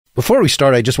Before we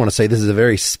start, I just want to say this is a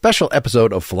very special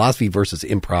episode of Philosophy versus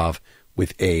Improv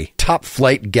with a top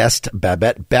flight guest,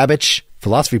 Babette Babich,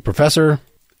 philosophy professor.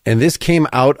 And this came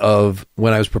out of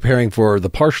when I was preparing for the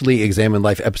Partially Examined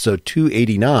Life episode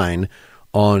 289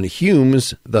 on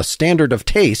Hume's The Standard of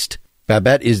Taste.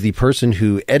 Babette is the person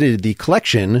who edited the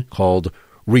collection called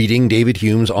Reading David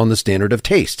Hume's On the Standard of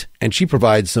Taste. And she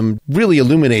provides some really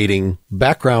illuminating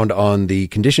background on the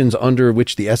conditions under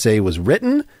which the essay was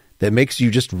written that makes you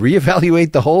just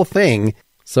reevaluate the whole thing.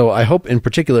 So I hope in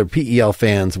particular PEL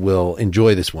fans will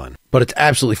enjoy this one. But it's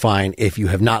absolutely fine if you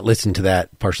have not listened to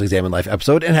that Partially Examined Life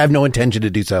episode and have no intention to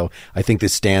do so. I think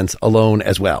this stands alone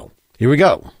as well. Here we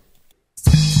go.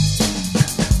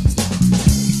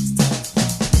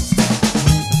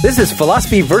 This is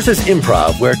Philosophy versus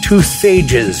Improv, where two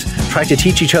sages try to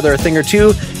teach each other a thing or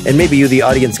two, and maybe you, the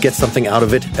audience, get something out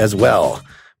of it as well.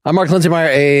 I'm Mark Lindseymeyer,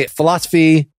 a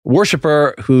philosophy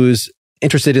worshiper who's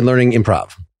interested in learning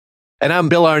improv. And I'm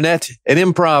Bill Arnett, an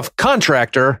improv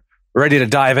contractor ready to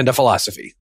dive into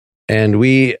philosophy. And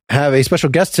we have a special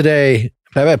guest today.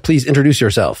 Babette, please introduce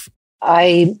yourself.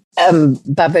 I am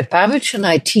Babette Babich, and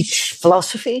I teach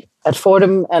philosophy at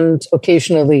Fordham, and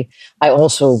occasionally I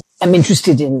also am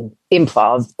interested in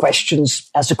improv questions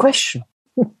as a question.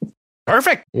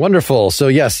 Perfect. Wonderful. So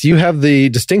yes, you have the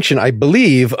distinction, I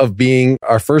believe, of being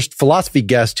our first philosophy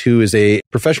guest who is a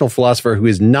professional philosopher who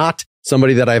is not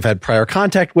somebody that I've had prior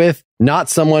contact with, not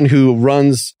someone who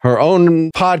runs her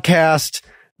own podcast,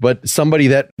 but somebody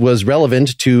that was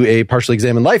relevant to a Partially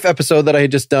Examined Life episode that I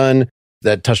had just done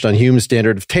that touched on Hume's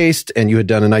Standard of Taste, and you had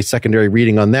done a nice secondary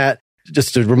reading on that.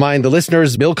 Just to remind the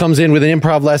listeners, Bill comes in with an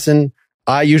improv lesson.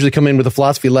 I usually come in with a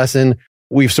philosophy lesson.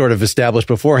 We've sort of established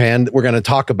beforehand, we're going to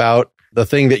talk about the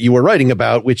thing that you were writing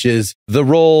about, which is the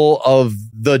role of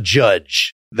the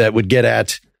judge that would get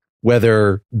at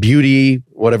whether beauty,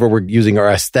 whatever we're using our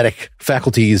aesthetic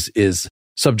faculties, is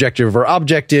subjective or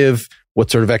objective, what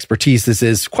sort of expertise this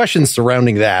is, questions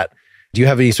surrounding that. Do you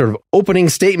have any sort of opening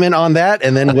statement on that?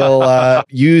 And then we'll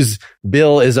use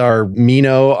Bill as our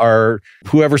Meno, our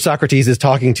whoever Socrates is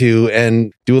talking to,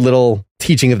 and do a little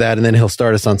teaching of that. And then he'll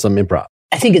start us on some improv.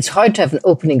 I think it's hard to have an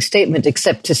opening statement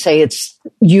except to say it's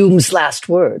Hume's last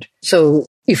word. So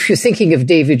if you're thinking of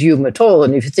David Hume at all,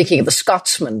 and if you're thinking of a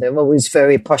Scotsman, they're always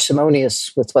very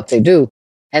parsimonious with what they do.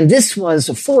 And this was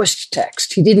a forced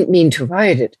text. He didn't mean to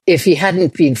write it. If he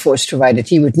hadn't been forced to write it,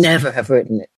 he would never have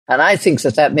written it. And I think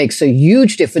that that makes a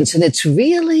huge difference. And it's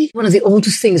really one of the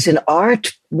oldest things in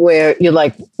art where you're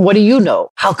like, what do you know?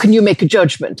 How can you make a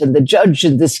judgment? And the judge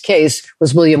in this case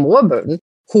was William Warburton,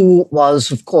 who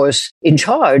was, of course, in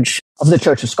charge of the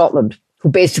Church of Scotland, who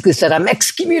basically said, I'm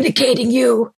excommunicating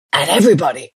you and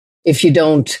everybody if you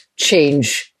don't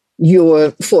change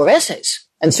your 4 essays.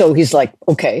 And so he's like,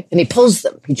 okay. And he pulls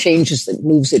them. He changes it,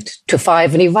 moves it to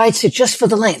 5, and he writes it just for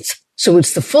the length. So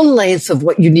it's the full length of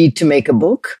what you need to make a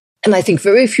book. And I think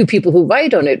very few people who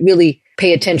write on it really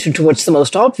pay attention to what's the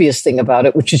most obvious thing about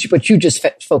it, which is what you just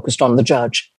focused on, the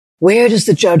judge. Where does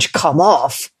the judge come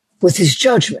off with his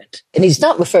judgment? And he's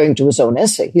not referring to his own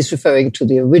essay. He's referring to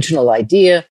the original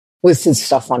idea with his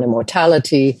stuff on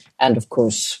immortality and, of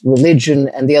course, religion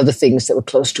and the other things that were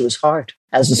close to his heart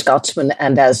as a Scotsman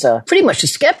and as pretty much a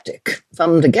skeptic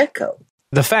from the get-go.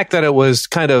 The fact that it was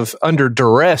kind of under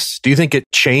duress, do you think it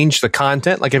changed the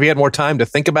content? Like if he had more time to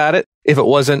think about it, if it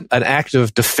wasn't an act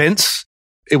of defense,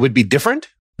 it would be different?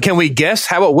 Can we guess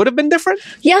how it would have been different?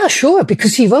 Yeah, sure,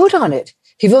 because he wrote on it.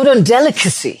 He wrote on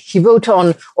delicacy. He wrote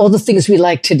on all the things we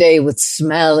like today with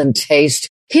smell and taste.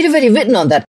 He'd already written on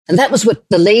that. And that was what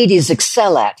the ladies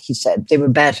excel at, he said. They were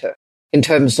better in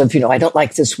terms of, I don't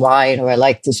like this wine or I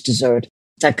like this dessert,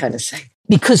 that kind of thing.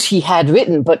 Because he had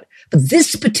written, but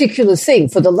this particular thing,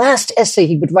 for the last essay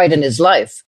he would write in his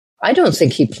life, I don't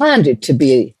think he planned it to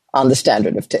be on the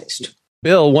Standard of Taste.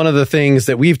 Bill, one of the things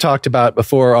that we've talked about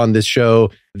before on this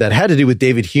show that had to do with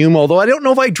David Hume, although I don't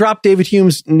know if I dropped David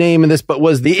Hume's name in this, but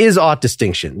was the is-ought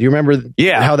distinction. Do you remember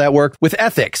how that worked? With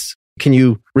ethics, can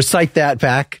you recite that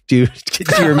back? Do you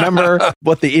remember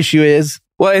what the issue is?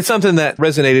 Well, it's something that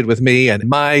resonated with me, and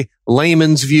my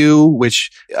layman's view,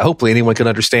 which hopefully anyone can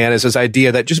understand, is this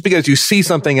idea that just because you see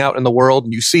something out in the world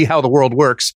and you see how the world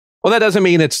works, well, that doesn't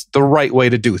mean it's the right way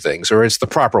to do things or it's the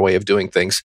proper way of doing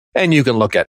things. And you can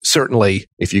look at, certainly,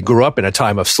 if you grew up in a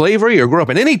time of slavery or grew up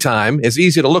in any time, it's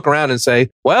easy to look around and say,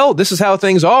 well, this is how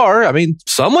things are. I mean,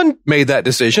 someone made that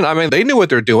decision. I mean, they knew what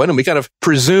they're doing. And we kind of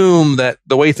presume that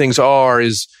the way things are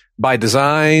is by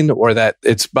design or that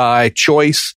it's by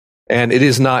choice. And it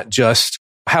is not just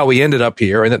how we ended up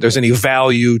here and that there's any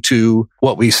value to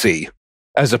what we see,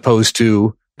 as opposed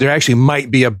to there actually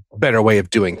might be a better way of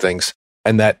doing things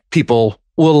and that people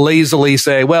will lazily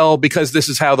say, well, because this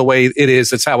is how the way it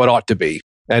is, it's how it ought to be,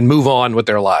 and move on with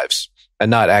their lives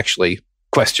and not actually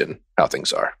question how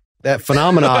things are. That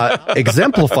phenomena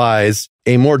exemplifies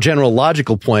a more general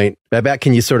logical point. Babette,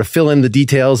 can you sort of fill in the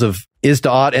details of is to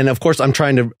ought? And of course, I'm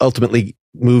trying to ultimately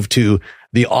move to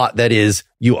the ought, that is,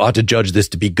 you ought to judge this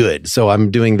to be good. So I'm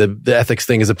doing the ethics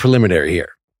thing as a preliminary here.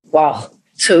 Wow.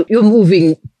 So you're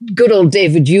moving good old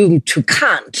David Hume to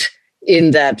Kant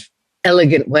in that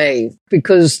elegant way,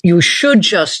 because you should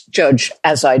just judge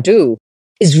as I do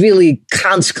is really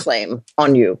Kant's claim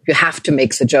on you. You have to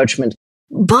make the judgment.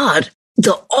 But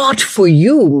the ought for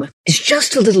Hume is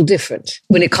just a little different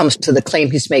when it comes to the claim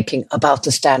he's making about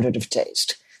the standard of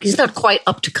taste. He's not quite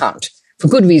up to Kant for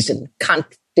good reason. Kant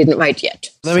didn't write yet.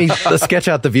 Let me sketch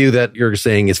out the view that you're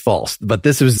saying is false. But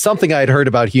this was something I had heard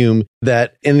about Hume,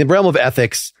 that in the realm of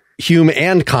ethics, Hume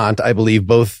and Kant, I believe,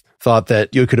 both thought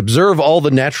that you could observe all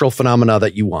the natural phenomena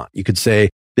that you want. You could say,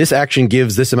 this action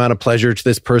gives this amount of pleasure to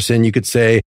this person. You could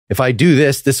say, if I do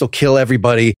this, this will kill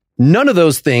everybody. None of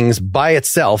those things by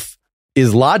itself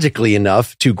is logically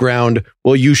enough to ground,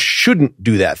 well, you shouldn't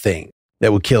do that thing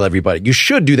that will kill everybody. You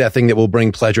should do that thing that will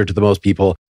bring pleasure to the most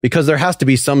people, because there has to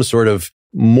be some sort of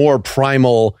more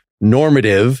primal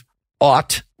normative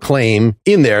ought claim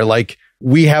in there. Like,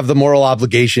 we have the moral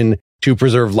obligation to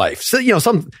preserve life. So,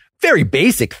 some very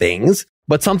basic things,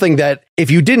 but something that if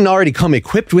you didn't already come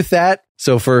equipped with that.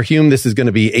 So for Hume, this is going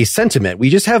to be a sentiment. We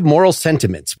just have moral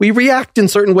sentiments. We react in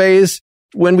certain ways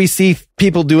when we see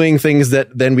people doing things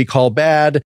that then we call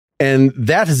bad. And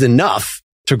that is enough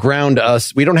to ground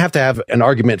us. We don't have to have an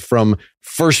argument from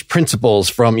first principles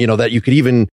from, that you could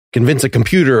even convince a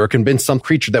computer or convince some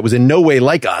creature that was in no way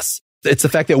like us. It's the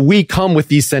fact that we come with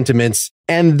these sentiments,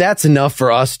 and that's enough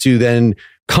for us to then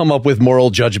come up with moral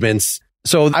judgments.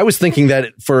 So I was thinking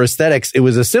that for aesthetics, it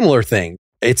was a similar thing.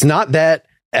 It's not that,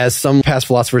 as some past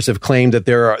philosophers have claimed, that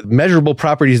there are measurable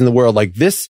properties in the world, like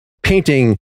this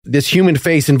painting, this human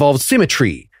face involves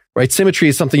symmetry, right? Symmetry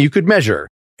is something you could measure,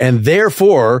 and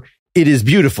therefore it is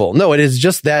beautiful. No, it is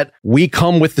just that we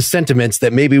come with the sentiments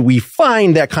that maybe we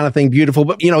find that kind of thing beautiful,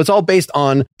 but it's all based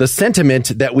on the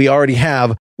sentiment that we already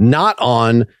have, not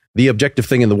on the objective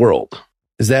thing in the world.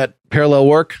 Is that parallel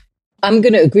work? I'm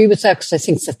going to agree with that, because I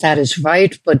think that is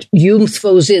right. But Hume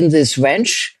throws in this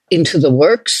wrench into the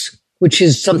works, which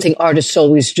is something artists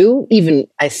always do. Even,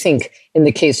 I think, in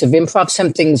the case of improv,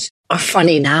 some things are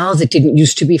funny now that didn't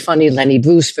used to be funny. Lenny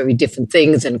Bruce, very different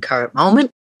things in current moment.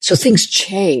 So things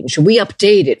change. We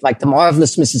update it, like The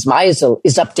Marvelous Mrs. Maisel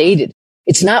is updated.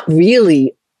 It's not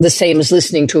really the same as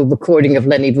listening to a recording of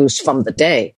Lenny Bruce from the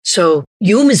day. So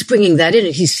Hume is bringing that in,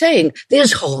 and he's saying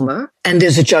there's Homer and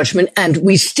there's a judgment, and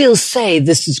we still say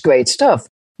this is great stuff.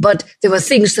 But there are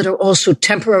things that are also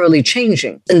temporarily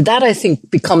changing. And that, I think,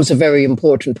 becomes a very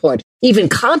important point. Even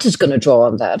Kant is going to draw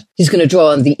on that. He's going to draw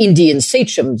on the Indian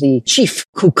sachem, the chief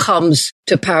who comes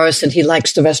to Paris and he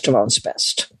likes the restaurants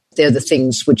best. They're the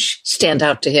things which stand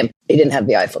out to him. They didn't have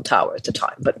the Eiffel Tower at the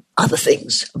time, but other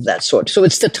things of that sort. So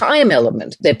it's the time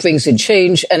element that brings in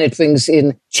change, and it brings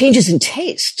in changes in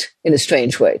taste in a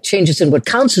strange way, changes in what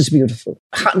counts as beautiful.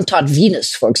 Hottentot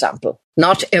Venus, for example.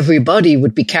 Not everybody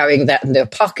would be carrying that in their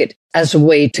pocket as a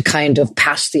way to kind of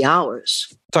pass the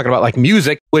hours. Talking about like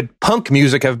music, would punk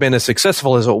music have been as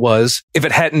successful as it was if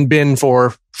it hadn't been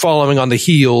for following on the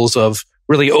heels of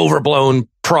really overblown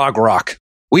prog rock?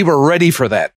 We were ready for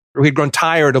that. We'd grown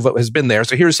tired of what has been there.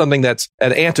 So here's something that's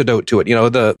an antidote to it.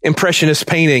 The Impressionist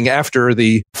painting after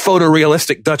the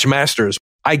photorealistic Dutch masters.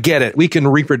 I get it. We can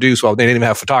reproduce. Well, they didn't even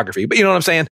have photography, but you know what I'm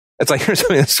saying? It's like, here's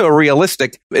something that's so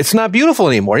realistic. It's not beautiful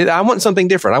anymore. I want something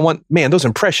different. those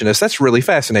Impressionists, that's really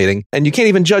fascinating. And you can't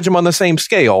even judge them on the same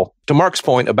scale. To Mark's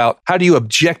point about how do you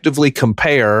objectively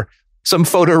compare some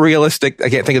photorealistic, I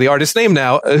can't think of the artist's name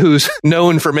now, who's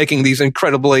known for making these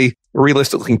incredibly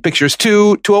realistic looking pictures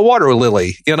to a water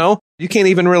lily, You can't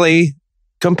even really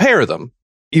compare them.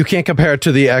 You can't compare it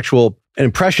to the actual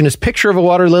impressionist picture of a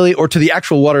water lily or to the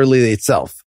actual water lily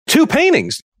itself. Two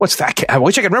paintings. What's that? I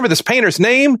wish I could remember this painter's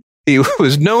name. He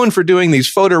was known for doing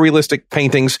these photorealistic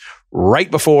paintings right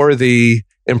before the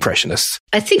Impressionists.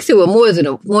 I think there were more than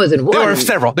one. There were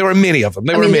several. There were many of them.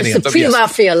 There's the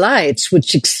Pre-Raphaelites,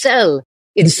 which excel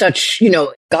in such,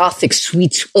 Gothic,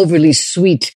 sweet, overly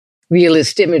sweet,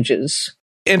 realist images.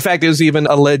 In fact, it was even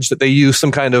alleged that they used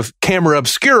some kind of camera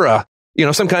obscura,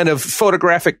 some kind of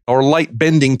photographic or light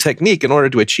bending technique in order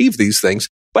to achieve these things.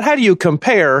 But how do you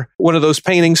compare one of those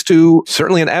paintings to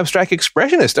certainly an abstract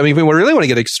expressionist? I mean, if we really want to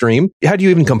get extreme, how do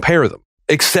you even compare them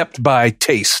except by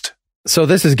taste? So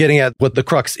this is getting at what the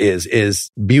crux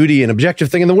is beauty an objective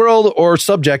thing in the world or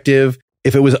subjective?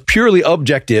 If it was purely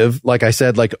objective, like I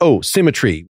said, like, oh,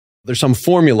 symmetry, there's some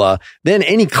formula, then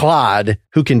any clod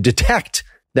who can detect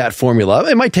that formula,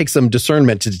 it might take some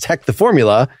discernment to detect the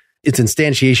formula, its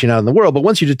instantiation out in the world. But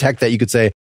once you detect that, you could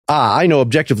say, I know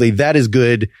objectively that is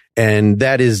good and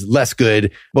that is less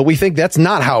good. But we think that's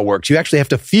not how it works. You actually have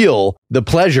to feel the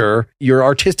pleasure. Your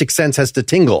artistic sense has to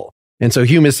tingle. And so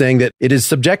Hume is saying that it is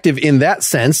subjective in that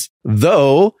sense,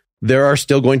 though there are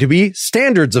still going to be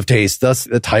standards of taste, thus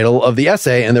the title of the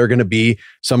essay. And there are going to be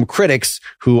some critics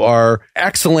who are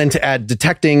excellent at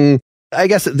detecting. I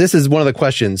guess this is one of the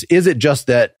questions. Is it just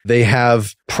that they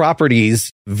have properties,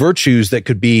 virtues that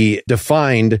could be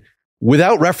defined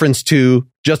without reference to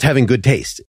just having good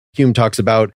taste? Hume talks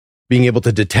about being able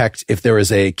to detect if there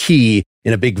is a key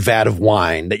in a big vat of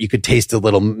wine that you could taste a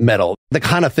little metal, the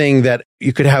kind of thing that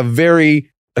you could have very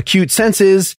acute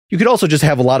senses. You could also just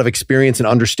have a lot of experience and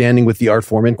understanding with the art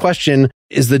form in question.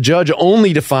 Is the judge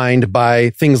only defined by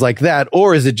things like that?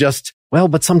 Or is it just, well,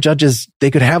 but some judges, they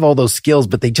could have all those skills,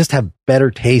 but they just have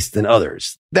better taste than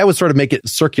others? That would sort of make it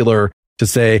circular to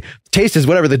say taste is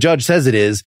whatever the judge says it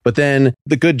is, but then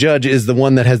the good judge is the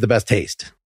one that has the best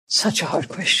taste. Such a hard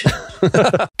question.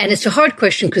 And it's a hard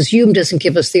question because Hume doesn't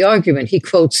give us the argument. He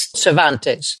quotes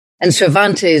Cervantes. And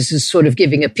Cervantes is sort of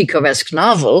giving a picaresque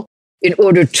novel in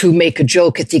order to make a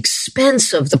joke at the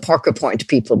expense of the Parker Point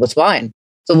people with wine,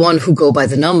 the one who go by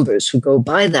the numbers, who go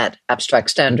by that abstract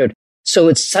standard. So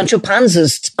it's Sancho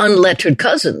Panza's unlettered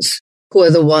cousins who are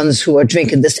the ones who are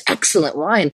drinking this excellent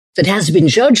wine that has been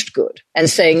judged good and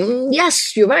saying,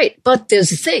 yes, you're right, but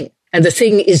there's a thing. And the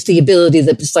thing is the ability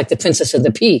that it's like the Princess and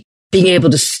the Pea, being able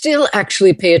to still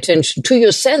actually pay attention to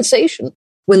your sensation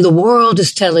when the world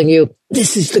is telling you,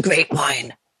 this is the great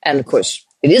wine. And of course,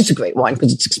 it is a great wine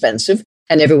because it's expensive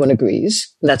and everyone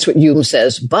agrees. And that's what Hume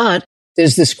says. But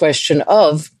there's this question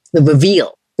of the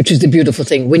reveal, which is the beautiful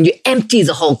thing when you empty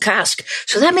the whole cask.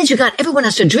 So that means everyone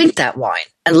has to drink that wine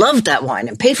and love that wine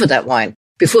and pay for that wine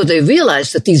before they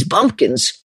realize that these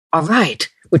bumpkins are right,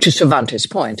 which is Cervantes'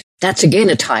 point. That's again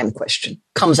a time question.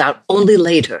 Comes out only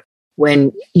later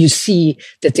when you see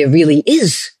that there really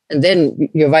is. And then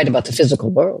you're right about the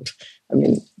physical world. I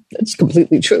mean, that's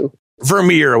completely true.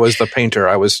 Vermeer was the painter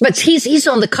I was. But he's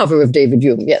on the cover of David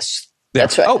Hume. Yes. Yeah.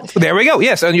 That's right. Oh, there we go.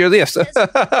 Yes. And you're yes.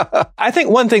 I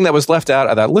think one thing that was left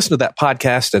out, I listened to that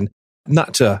podcast, and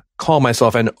not to call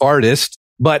myself an artist,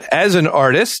 but as an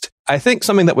artist, I think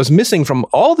something that was missing from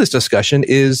all this discussion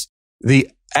is the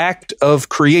act of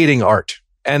creating art,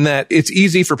 and that it's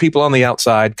easy for people on the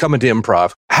outside coming to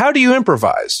improv. How do you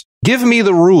improvise? Give me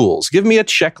the rules. Give me a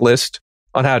checklist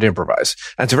on how to improvise.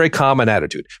 That's a very common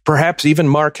attitude. Perhaps even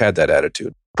Mark had that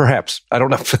attitude. Perhaps. I don't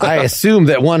know. I assume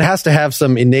that one has to have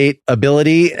some innate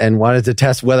ability and wanted to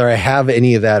test whether I have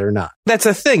any of that or not. That's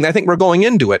a thing. I think we're going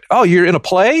into it. Oh, you're in a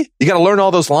play? You got to learn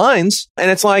all those lines.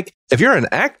 And it's like, if you're an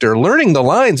actor, learning the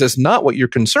lines is not what you're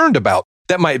concerned about.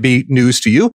 That might be news to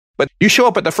you, but you show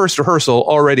up at the first rehearsal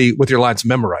already with your lines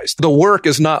memorized. The work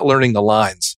is not learning the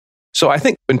lines. So I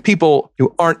think when people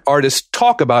who aren't artists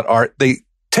talk about art, they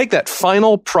take that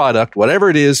final product, whatever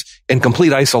it is, in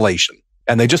complete isolation.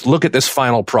 And they just look at this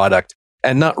final product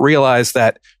and not realize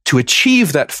that to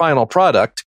achieve that final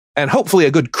product, and hopefully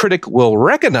a good critic will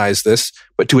recognize this,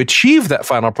 but to achieve that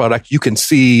final product, you can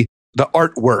see the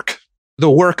artwork, the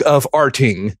work of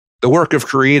arting, the work of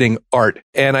creating art.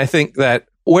 And I think that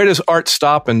where does art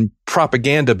stop and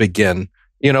propaganda begin?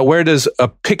 You know, where does a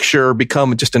picture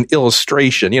become just an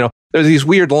illustration? You know, there's these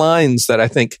weird lines that I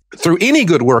think through any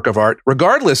good work of art,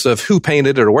 regardless of who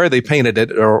painted it or where they painted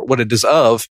it or what it is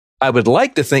of, I would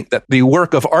like to think that the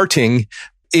work of arting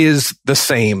is the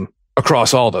same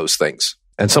across all those things.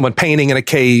 And someone painting in a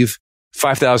cave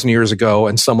 5,000 years ago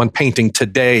and someone painting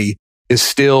today is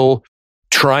still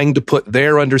trying to put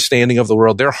their understanding of the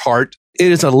world, their heart.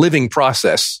 It is a living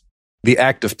process, the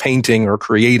act of painting or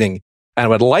creating. And I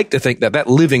would like to think that that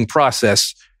living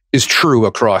process is true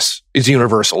is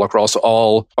universal across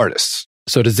all artists.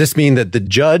 So does this mean that the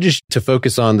judge to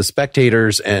focus on the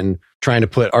spectators and trying to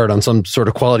put art on some sort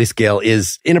of quality scale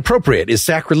is inappropriate, is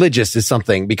sacrilegious, is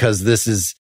something because this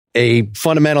is a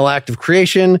fundamental act of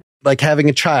creation, like having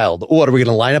a child? What, are we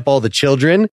going to line up all the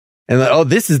children? And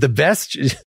this is the best.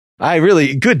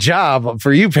 Good job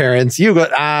for you parents. You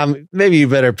go, maybe you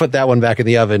better put that one back in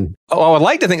the oven. Oh, I would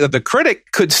like to think that the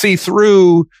critic could see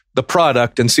through the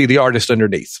product and see the artist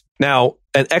underneath. Now,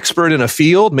 an expert in a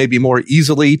field may be more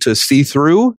easily to see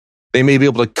through. They may be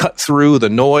able to cut through the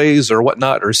noise or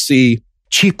whatnot, or see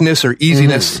cheapness or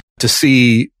easiness to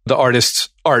see the artist's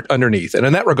art underneath. And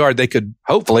in that regard, they could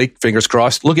hopefully, fingers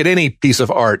crossed, look at any piece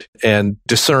of art and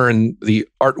discern the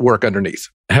artwork underneath.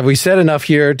 Have we said enough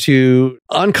here to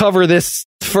uncover this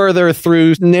further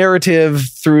through narrative,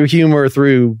 through humor,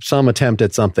 through some attempt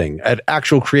at something, at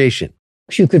actual creation?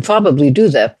 You could probably do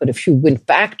that, but if you went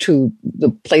back to the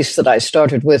place that I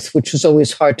started with, which was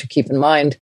always hard to keep in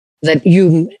mind, that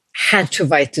you had to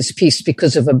write this piece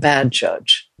because of a bad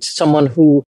judge, someone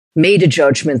who made a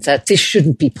judgment that this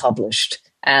shouldn't be published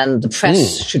and the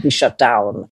press should be shut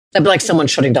down. That'd be like someone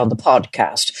shutting down the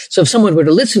podcast. So if someone were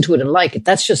to listen to it and like it,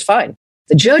 that's just fine.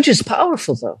 The judge is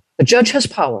powerful, though. The judge has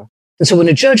power. And so when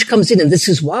a judge comes in, and this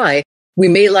is why we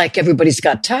may like Everybody's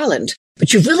Got Talent,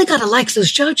 but you've really got to like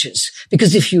those judges,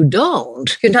 because if you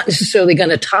don't, you're not necessarily going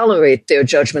to tolerate their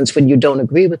judgments when you don't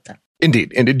agree with them.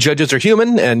 Indeed. And judges are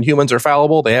human, and humans are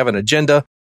fallible. They have an agenda.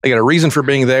 They got a reason for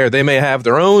being there. They may have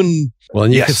their own. Well,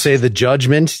 and you could say the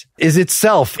judgment is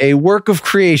itself a work of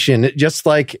creation. Just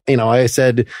like, I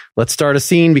said, let's start a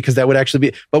scene because that would actually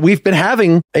be, but we've been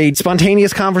having a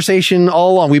spontaneous conversation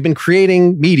all along. We've been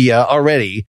creating media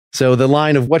already. So the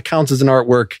line of what counts as an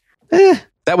artwork,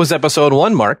 That was episode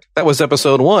 1, Mark. That was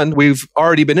episode 1. We've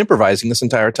already been improvising this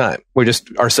entire time. We're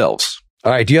just ourselves.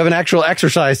 All right. Do you have an actual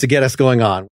exercise to get us going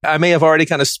on? I may have already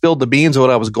kind of spilled the beans of what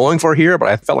I was going for here, but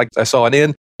I felt like I saw it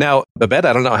in. Now, Babette,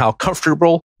 I don't know how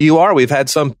comfortable you are. We've had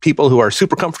some people who are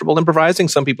super comfortable improvising,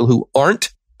 some people who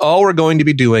aren't. All we're going to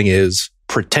be doing is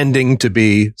pretending to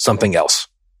be something else,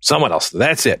 someone else.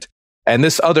 That's it. And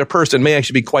this other person may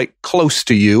actually be quite close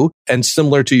to you and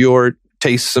similar to your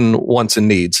tastes and wants and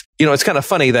needs. It's kind of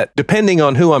funny that depending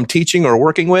on who I'm teaching or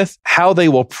working with, how they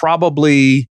will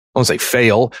probably, I won't say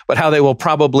fail, but how they will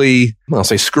probably, I won't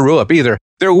say screw up either.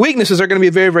 Their weaknesses are going to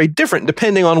be very, very different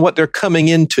depending on what they're coming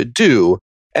in to do.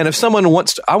 And if someone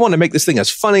wants to, I want to make this thing as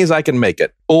funny as I can make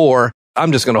it, or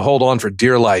I'm just going to hold on for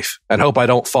dear life and hope I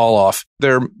don't fall off.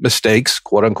 Their mistakes,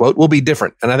 quote unquote, will be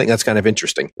different. And I think that's kind of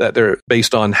interesting that they're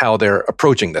based on how they're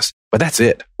approaching this. But that's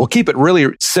it. We'll keep it really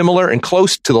similar and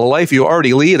close to the life you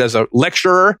already lead as a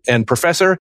lecturer and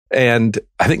professor. And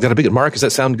I think that'll be good. Mark, does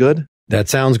that sound good? That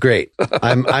sounds great.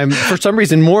 I'm for some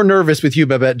reason more nervous with you,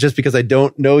 Babette, just because I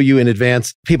don't know you in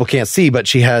advance. People can't see, but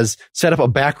she has set up a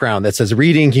background that says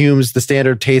reading Hume's The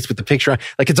Standard Taste with the picture on.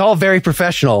 Like, it's all very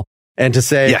professional. And to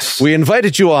say, yes, we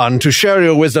invited you on to share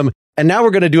your wisdom. And now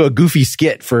we're going to do a goofy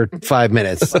skit for 5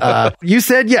 minutes. You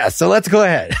said yes, so let's go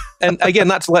ahead. And again,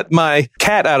 not to let my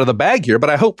cat out of the bag here, but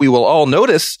I hope we will all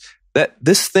notice that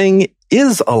this thing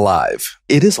is alive.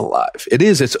 It is alive. It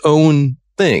is its own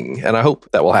thing. And I hope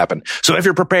that will happen. So if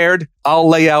you're prepared, I'll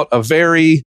lay out a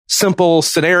very simple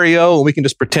scenario and we can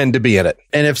just pretend to be in it.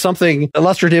 And if something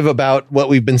illustrative about what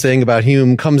we've been saying about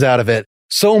Hume comes out of it,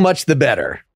 so much the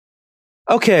better.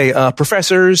 Okay,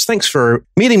 professors, thanks for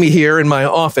meeting me here in my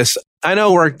office. I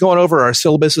know we're going over our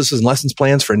syllabuses and lessons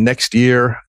plans for next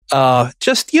year. I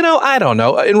don't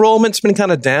know. Enrollment's been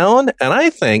kind of down. And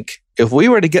I think if we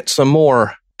were to get some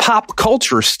more pop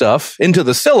culture stuff into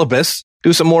the syllabus,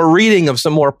 do some more reading of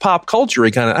some more pop culture-y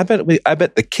kind of, I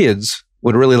bet the kids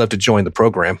would really love to join the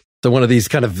program. So one of these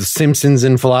kind of Simpsons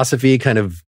in philosophy, kind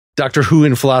of Doctor Who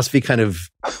in philosophy, kind of.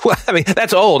 Well, I mean,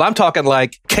 that's old. I'm talking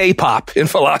like K-pop in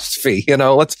philosophy.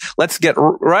 Let's get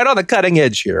right on the cutting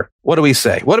edge here. What do we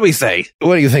say? What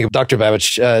do you think, Dr.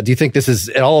 Babich? Do you think this is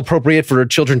at all appropriate for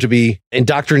children to be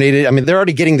indoctrinated? I mean, they're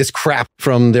already getting this crap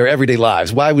from their everyday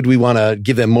lives. Why would we want to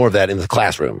give them more of that in the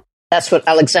classroom? That's what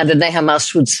Alexander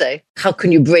Nehamas would say. How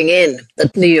can you bring in the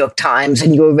New York Times?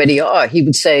 And you already are. He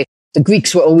would say the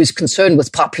Greeks were always concerned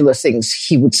with popular things,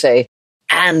 he would say.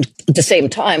 And at the same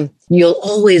time, you'll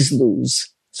always lose.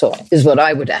 So is what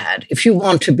I would add. If you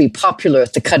want to be popular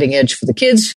at the cutting edge for the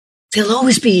kids, they'll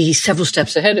always be several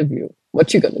steps ahead of you.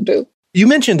 What you going to do? You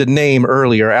mentioned a name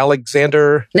earlier,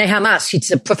 Alexander Nehamas.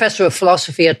 He's a professor of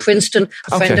philosophy at Princeton,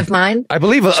 a friend of mine. I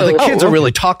believe the kids are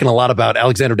really talking a lot about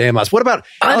Alexander Nehamas. What about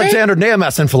Alexander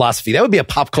Nehamas and philosophy? That would be a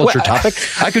pop culture topic.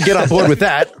 I could get on board with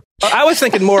that. I was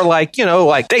thinking more like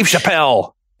Dave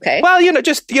Chappelle. Okay. Well,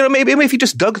 maybe if you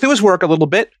just dug through his work a little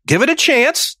bit, give it a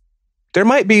chance. There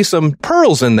might be some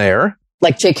pearls in there.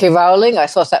 Like J.K. Rowling, I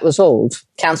thought that was old.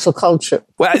 Cancel culture.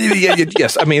 Well,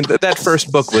 yes. I mean, that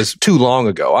first book was too long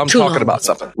ago. I'm talking about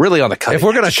something really on the cutting edge. If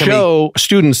we're going to show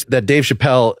students that Dave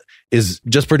Chappelle is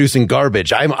just producing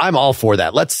garbage, I'm all for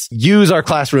that. Let's use our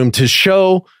classroom to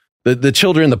show the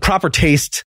children the proper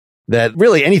taste that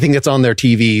really anything that's on their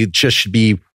TV just should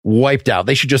be wiped out.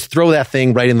 They should just throw that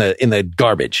thing right in the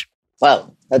garbage.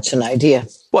 Well, that's an idea.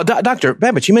 Well, Dr.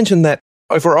 Babich, you mentioned that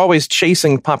if we're always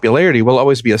chasing popularity, we'll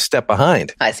always be a step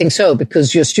behind. I think so,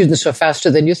 because your students are faster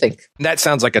than you think. That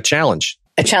sounds like a challenge.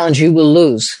 A challenge you will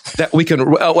lose. That we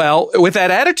can, well, with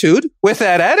that attitude,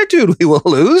 we will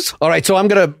lose. All right. So I'm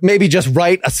going to maybe just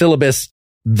write a syllabus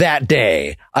that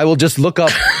day. I will just look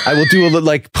up, I will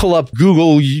do pull up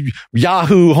Google,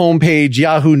 Yahoo homepage,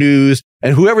 Yahoo News,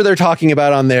 and whoever they're talking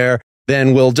about on there,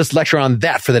 then we'll just lecture on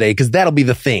that for the day, because that'll be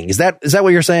the thing. Is that what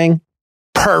you're saying?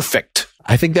 Perfect.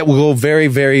 I think that will go very,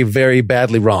 very, very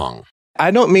badly wrong. I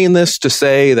don't mean this to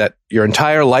say that your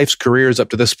entire life's careers up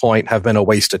to this point have been a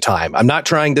waste of time. I'm not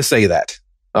trying to say that.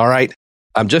 All right.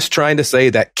 I'm just trying to say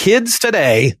that kids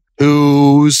today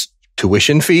whose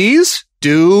tuition fees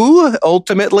do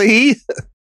ultimately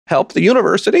help the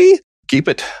university keep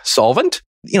it solvent.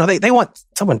 They want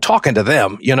someone talking to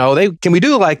them. Can we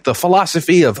do like the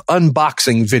philosophy of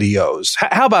unboxing videos?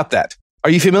 How about that? Are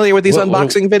you familiar with these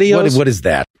unboxing videos? What is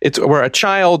that? It's where a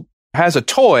child has a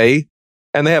toy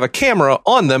and they have a camera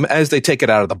on them as they take it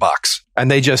out of the box. And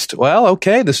they just,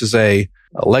 okay, this is a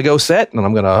Lego set, and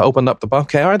I'm going to open up the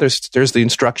box. Okay, there's the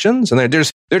instructions, and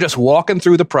they're just walking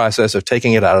through the process of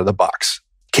taking it out of the box.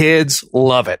 Kids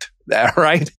love it,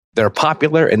 right? They're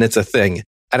popular, and it's a thing.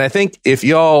 And I think if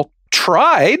y'all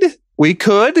tried, we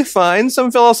could find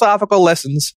some philosophical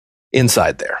lessons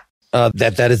inside there.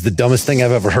 That is the dumbest thing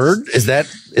I've ever heard. Is that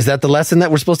the lesson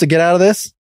that we're supposed to get out of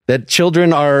this? That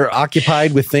children are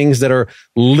occupied with things that are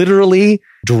literally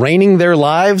draining their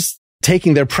lives,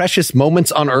 taking their precious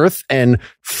moments on earth and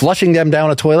flushing them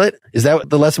down a toilet? Is that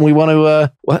the lesson we want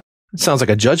to, what? It sounds like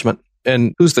a judgment.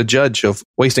 And who's the judge of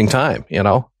wasting time,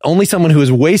 Only someone who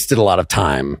has wasted a lot of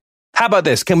time. How about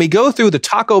this? Can we go through the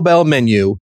Taco Bell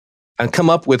menu and come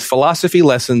up with philosophy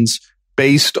lessons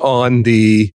based on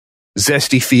the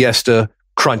Zesty Fiesta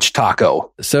Crunch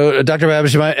Taco? So, Dr.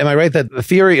 Babich, am I right that the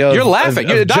theory of, You're laughing.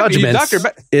 of judgments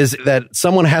is that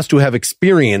someone has to have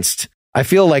experienced? I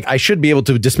feel like I should be able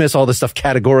to dismiss all this stuff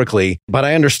categorically, but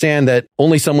I understand that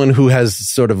only someone who has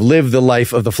sort of lived the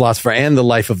life of the philosopher and the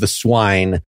life of the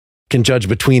swine can judge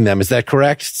between them. Is that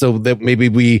correct? So that maybe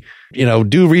we,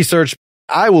 do research.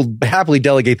 I will happily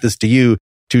delegate this to you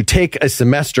to take a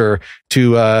semester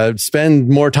to spend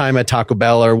more time at Taco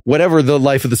Bell or whatever the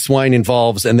life of the swine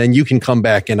involves, and then you can come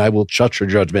back and I will trust your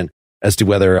judgment as to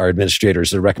whether our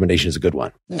administrator's recommendation is a good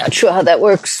one. Not sure how that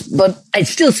works, but I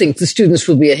still think the students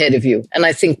will be ahead of you. And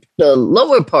I think the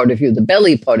lower part of you, the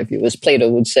belly part of you, as Plato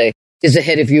would say, is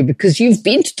ahead of you because you've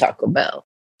been to Taco Bell.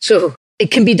 So it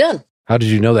can be done. How did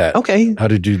you know that? Okay. How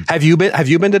did you? Have you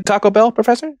been to Taco Bell,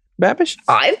 Professor Babich?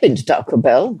 I've been to Taco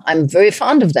Bell. I'm very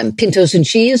fond of them. Pintos and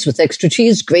cheese with extra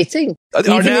cheese. Great thing.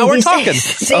 Now we're talking.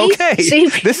 Okay. See?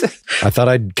 I thought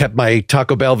I'd kept my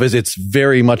Taco Bell visits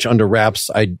very much under wraps.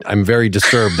 I'm very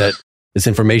disturbed that this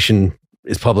information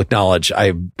is public knowledge.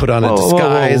 I put on a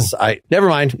disguise. Never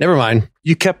mind.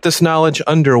 You kept this knowledge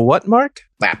under what, Mark?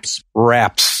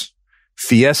 Wraps.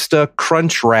 Fiesta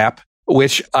Crunch Wrap,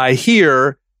 which I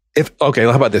hear how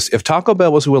about this? If Taco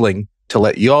Bell was willing to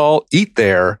let y'all eat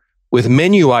there with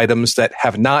menu items that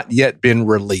have not yet been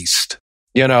released,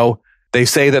 they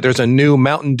say that there's a new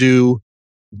Mountain Dew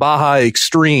Baja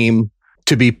Extreme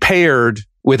to be paired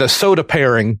with a soda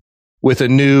pairing with a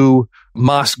new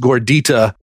Mas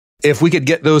Gordita. If we could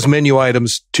get those menu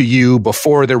items to you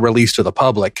before they're released to the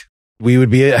public, we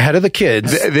would be ahead of the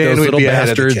kids. Then those little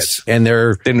bastards, and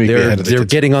they're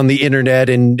getting on the internet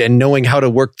and knowing how to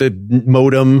work the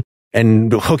modem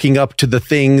and hooking up to the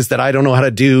things that I don't know how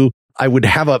to do. I would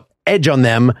have an edge on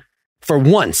them for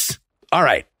once. All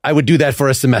right, I would do that for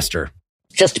a semester.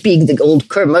 Just being the old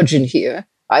curmudgeon here,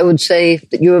 I would say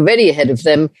that you're already ahead of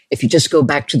them if you just go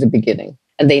back to the beginning,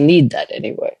 and they need that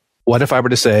anyway. What if I were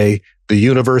to say the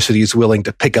university is willing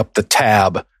to pick up the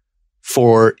tab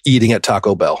for eating at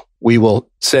Taco Bell? We will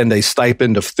send a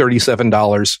stipend of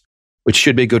 $37, which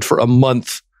should be good for a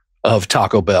month of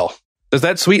Taco Bell. Does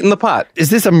that sweeten the pot?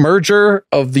 Is this a merger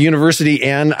of the university?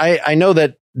 And I know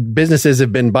that businesses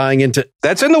have been buying into.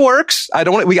 That's in the works. I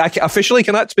officially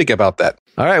cannot speak about that.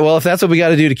 All right. Well, if that's what we got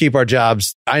to do to keep our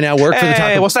jobs, I now work for the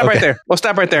Taco Bell. We'll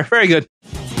stop right there. Very good.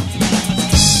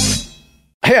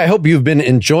 Hey, I hope you've been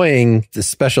enjoying this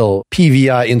special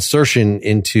PVI insertion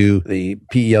into the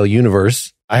PEL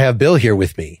universe. I have Bill here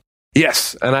with me.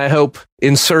 Yes, and I hope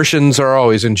insertions are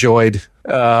always enjoyed.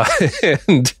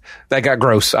 And that got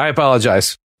gross. I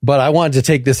apologize. But I wanted to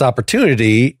take this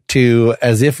opportunity to,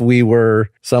 as if we were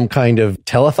some kind of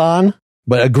telethon,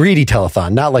 but a greedy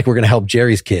telethon, not like we're going to help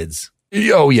Jerry's kids.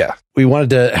 Oh, yeah. We wanted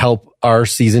to help our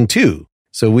season 2.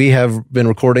 So we have been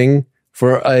recording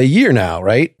for a year now,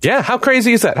 right? Yeah. How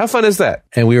crazy is that? How fun is that?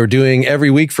 And we were doing every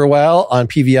week for a while on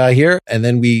PVI here. And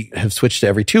then we have switched to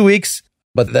every 2 weeks.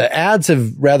 but the ads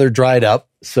have rather dried up.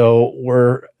 So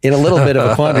we're in a little bit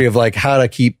of a quandary of like how to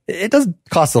keep, it doesn't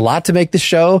cost a lot to make this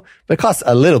show, but it costs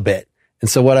a little bit. And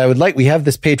so what I would like, we have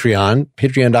this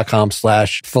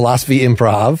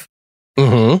patreon.com/philosophyimprov.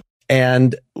 Mm-hmm.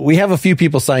 And we have a few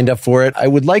people signed up for it. I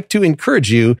would like to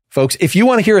encourage you folks, if you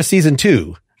want to hear a season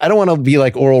 2, I don't want to be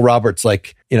like Oral Roberts,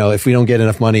 like, if we don't get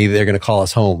enough money, they're going to call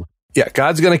us home. Yeah,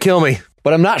 God's going to kill me.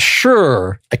 But I'm not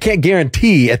sure. I can't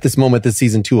guarantee at this moment that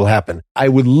season 2 will happen. I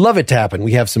would love it to happen.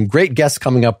 We have some great guests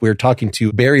coming up. We're talking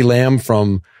to Barry Lamb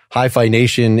from Hi-Fi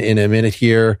Nation in a minute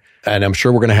here. And I'm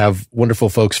sure we're going to have wonderful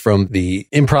folks from the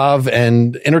improv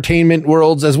and entertainment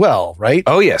worlds as well, right?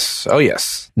 Oh, yes. Oh,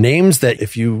 yes. Names that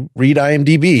if you read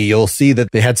IMDb, you'll see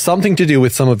that they had something to do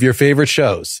with some of your favorite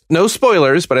shows. No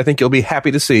spoilers, but I think you'll be happy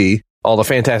to see all the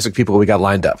fantastic people we got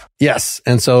lined up. Yes.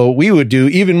 And so we would do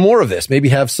even more of this. Maybe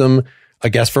have a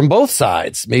guest from both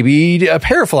sides, maybe a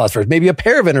pair of philosophers, maybe a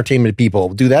pair of entertainment people.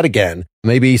 We'll do that again.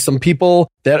 Maybe some people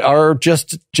that are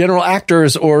just general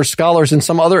actors or scholars in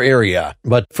some other area.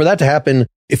 But for that to happen,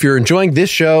 if you're enjoying this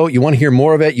show, you want to hear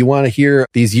more of it, you want to hear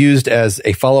these used as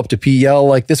a follow-up to PL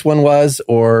like this one was,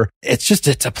 or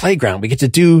it's a playground. We get to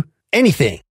do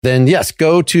anything. Then yes,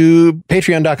 go to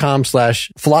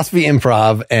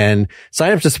patreon.com/philosophyimprov and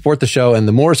sign up to support the show. And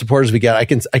the more supporters we get, I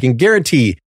can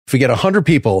guarantee if we get 100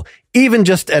 people, even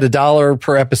just at $1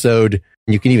 per episode,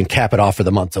 you can even cap it off for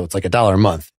the month. So it's like $1 a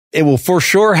month. It will for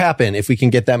sure happen if we can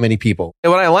get that many people.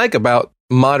 And what I like about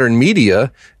modern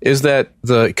media is that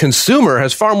the consumer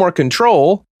has far more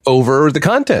control over the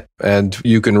content. And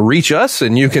you can reach us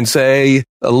and you can say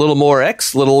a little more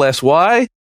X, a little less Y,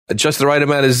 just the right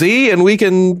amount of Z, and we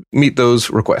can meet those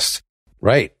requests.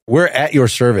 Right. We're at your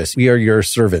service. We are your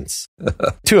servants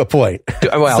to a point.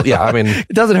 Well, yeah, I mean,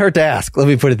 it doesn't hurt to ask. Let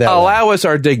me put it that way. Allow us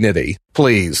our dignity,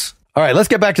 please. All right, let's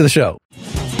get back to the show.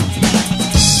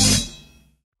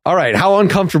 All right. How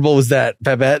uncomfortable was that,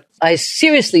 Babette? I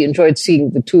seriously enjoyed seeing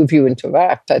the two of you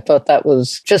interact. I thought that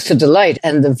was just a delight.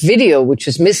 And the video, which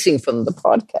is missing from the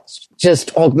podcast,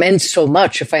 just augments so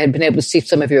much. If I had been able to see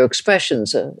some of your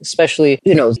expressions, especially,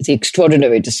 the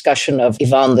extraordinary discussion of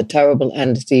Ivan the Terrible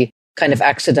and the kind of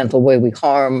accidental way we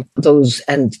harm those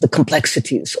and the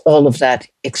complexities, all of that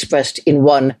expressed in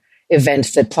one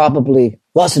event that probably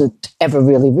wasn't ever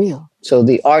really real. So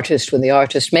the artist, when the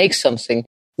artist makes something,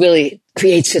 really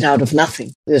creates it out of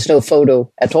nothing. There's no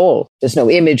photo at all. There's no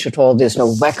image at all. There's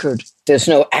no record. There's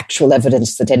no actual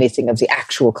evidence that anything of the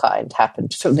actual kind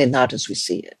happened. Certainly not as we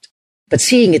see it. But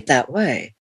seeing it that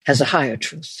way has a higher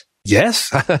truth. Yes,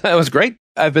 that was great.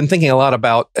 I've been thinking a lot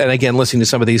about, and again, listening to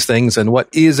some of these things and what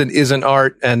is and isn't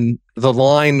art. And the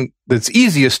line that's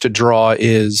easiest to draw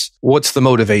is, what's the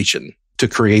motivation to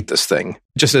create this thing?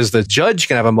 Just as the judge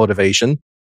can have a motivation,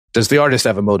 does the artist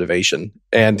have a motivation?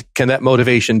 And can that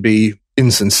motivation be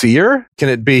insincere? Can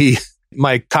it be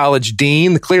my college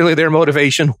dean? Clearly their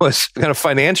motivation was kind of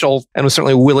financial and was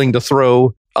certainly willing to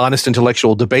throw honest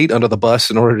intellectual debate under the bus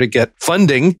in order to get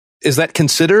funding. Is that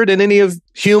considered in any of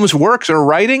Hume's works or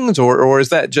writings? Or is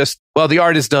that just, well, the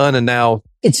art is done and now...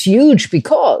 It's huge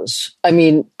because,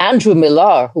 Andrew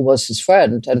Millar, who was his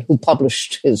friend and who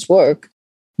published his work,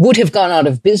 would have gone out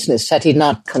of business had he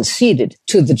not conceded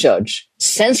to the judge,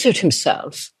 censored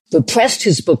himself, repressed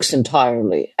his books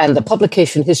entirely, and the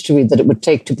publication history that it would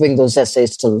take to bring those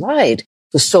essays to light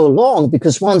was so long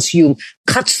because once Hume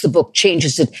cuts the book,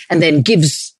 changes it, and then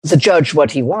gives the judge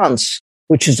what he wants,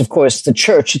 which is, of course, the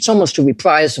church. It's almost a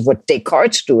reprise of what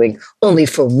Descartes' doing, only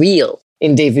for real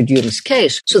in David Hume's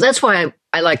case. So that's why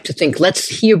I like to think, let's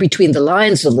hear between the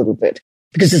lines a little bit,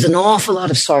 because there's an awful lot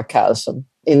of sarcasm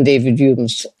in David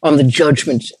Hume's on the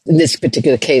judgment, in this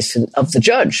particular case, of the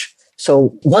judge.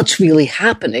 So what's really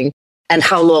happening and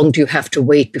how long do you have to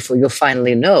wait before you'll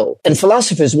finally know? And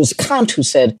philosophers, it was Kant who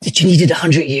said that you needed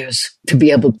 100 years to be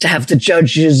able to have the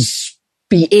judges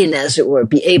be in, as it were,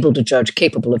 be able to judge,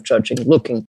 capable of judging,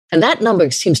 looking. And that number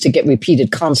seems to get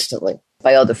repeated constantly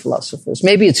by other philosophers.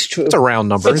 Maybe it's true. It's a round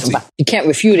number. You can't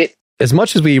refute it. As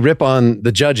much as we rip on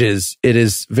the judges, it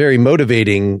is very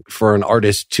motivating for an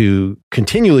artist to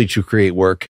continually to create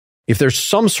work if there's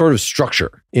some sort of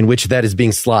structure in which that is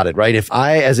being slotted, right? If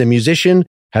I, as a musician,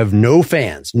 have no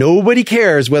fans, nobody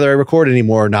cares whether I record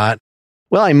anymore or not,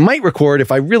 well, I might record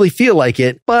if I really feel like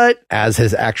it, but as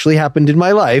has actually happened in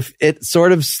my life, it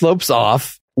sort of slopes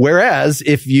off. Whereas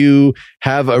if you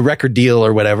have a record deal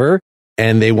or whatever,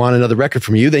 and they want another record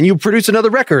from you, then you produce another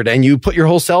record and you put your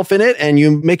whole self in it and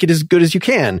you make it as good as you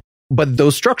can. But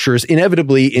those structures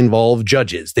inevitably involve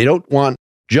judges. They don't want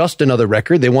just another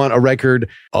record. They want a record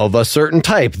of a certain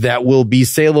type that will be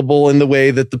saleable in the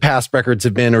way that the past records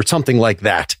have been or something like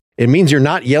that. it means you're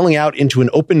not yelling out into an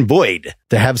open void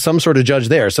to have some sort of judge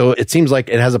there. So it seems like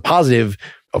it has a positive,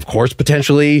 of course,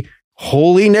 potentially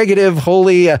wholly negative,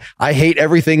 wholly, I hate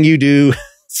everything you do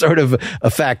sort of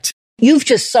effect. You've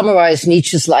just summarized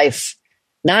Nietzsche's life,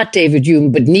 not David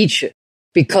Hume, but Nietzsche,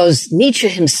 because Nietzsche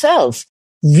himself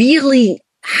really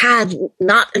had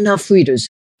not enough readers.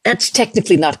 That's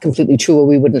technically not completely true, or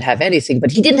we wouldn't have anything,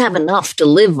 but he didn't have enough to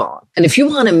live on. And if you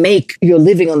want to make your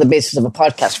living on the basis of a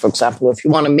podcast, for example, or if you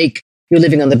want to make your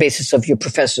living on the basis of your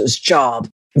professor's job,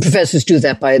 and professors do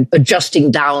that by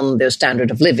adjusting down their standard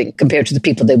of living compared to the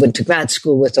people they went to grad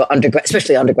school with or undergrad,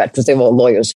 especially undergrad, because they were all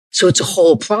lawyers. So it's a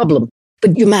whole problem,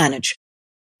 but you manage.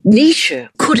 Nietzsche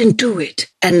couldn't do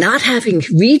it, and not having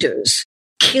readers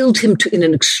killed him in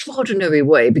an extraordinary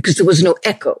way because there was no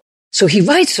echo. So he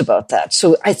writes about that.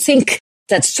 So I think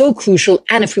that's so crucial.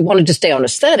 And if we wanted to stay on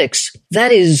aesthetics,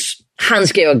 that is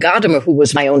Hans-Georg Gadamer, who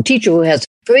was my own teacher, who has a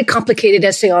very complicated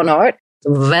essay on art,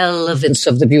 the relevance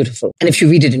of the beautiful. And if you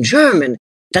read it in German,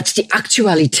 that's the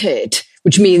Aktualität,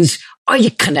 which means, are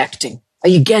you connecting? Are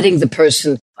you getting the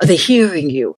person? Are they hearing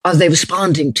you? Are they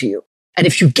responding to you? And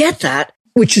if you get that,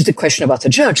 which is the question about the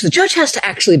judge has to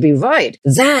actually be right.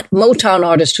 That Motown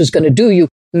artist who's going to do you,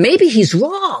 maybe he's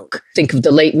wrong. Think of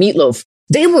the late Meatloaf.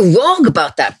 They were wrong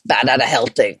about that Bat Out of Hell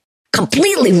thing.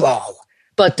 Completely wrong.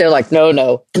 But they're like,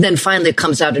 no. And then finally it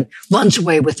comes out and runs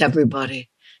away with everybody.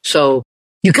 So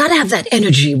you got to have that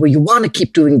energy where you want to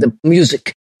keep doing the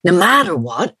music no matter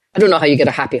what. I don't know how you get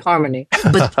a happy harmony.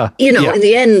 But, in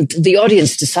the end, the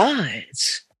audience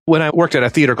decides. When I worked at a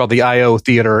theater called the I.O.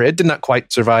 Theater, it did not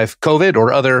quite survive COVID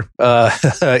or other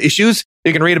issues.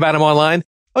 You can read about them online.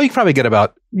 You can probably get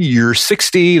about your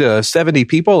 60 to 70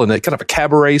 people in a kind of a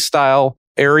cabaret style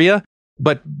area.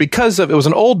 But because it was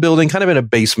an old building, kind of in a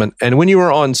basement. And when you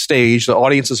were on stage, the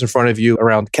audience is in front of you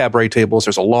around cabaret tables.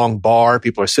 There's a long bar.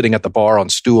 People are sitting at the bar on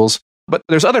stools. But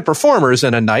there's other performers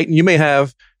in a night, and you may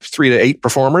have 3 to 8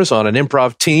 performers on an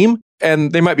improv team,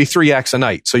 and they might be 3 acts a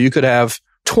night. So you could have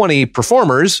 20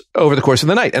 performers over the course of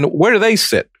the night. And where do they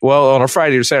sit? Well, on a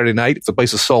Friday or Saturday night, if the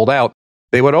place is sold out,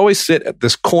 they would always sit at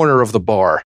this corner of the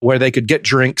bar where they could get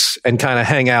drinks and kind of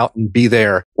hang out and be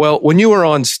there. Well, when you were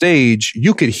on stage,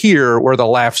 you could hear where the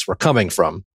laughs were coming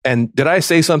from. And did I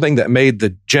say something that made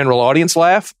the general audience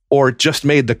laugh or just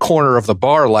made the corner of the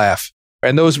bar laugh?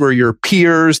 And those were your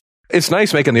peers. It's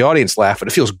nice making the audience laugh, but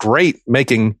it feels great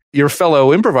making your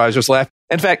fellow improvisers laugh.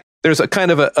 In fact, there's a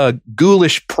kind of a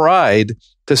ghoulish pride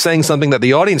to saying something that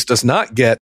the audience does not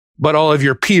get, but all of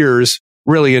your peers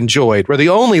really enjoyed, where the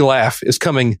only laugh is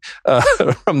coming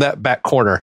from that back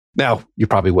corner. Now, you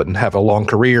probably wouldn't have a long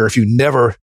career if you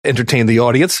never entertained the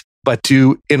audience, but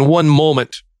to, in one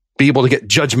moment, be able to get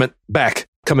judgment back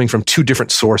coming from 2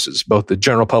 different sources, both the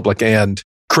general public and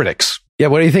critics. Yeah,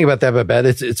 what do you think about that, Babette?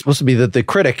 It's supposed to be that the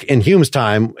critic in Hume's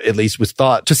time, at least, was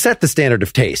thought to set the standard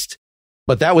of taste.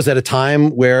 But that was at a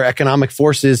time where economic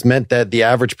forces meant that the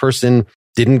average person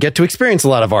didn't get to experience a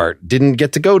lot of art, didn't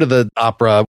get to go to the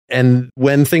opera. And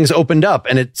when things opened up,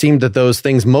 and it seemed that those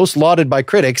things most lauded by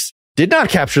critics did not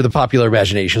capture the popular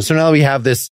imagination. So now we have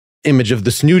this image of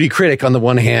the snooty critic on the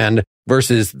one hand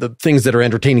versus the things that are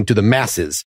entertaining to the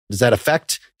masses. Does that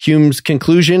affect Hume's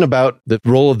conclusion about the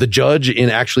role of the judge in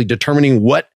actually determining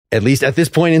what, at least at this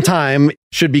point in time,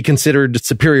 should be considered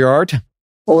superior art?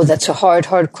 Oh, that's a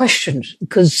hard question,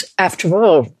 because after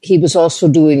all, he was also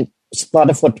doing a lot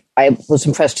of what I was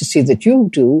impressed to see that you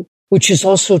do, which is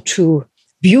also to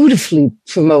beautifully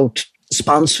promote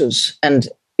sponsors. And,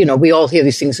 we all hear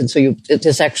these things. And so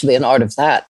there's actually an art of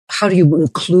that. How do you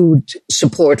include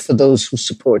support for those who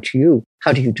support you?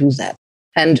 How do you do that?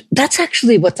 And that's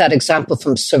actually what that example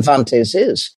from Cervantes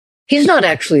is. He's not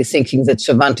actually thinking that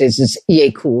Cervantes is yay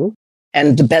cool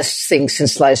and the best thing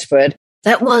since sliced bread.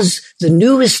 That was the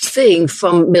newest thing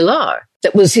from Millar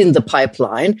that was in the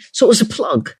pipeline. So it was a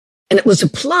plug. And it was a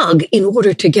plug in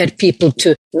order to get people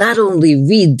to not only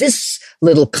read this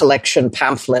little collection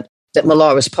pamphlet that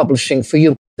Millar was publishing for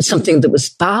you, but something that was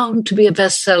bound to be a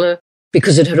bestseller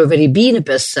because it had already been a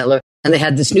bestseller. And they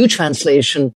had this new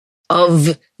translation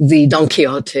of the Don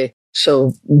Quixote.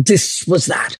 So this was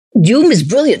that. Hume is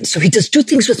brilliant. So he does 2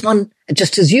 things with one,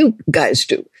 just as you guys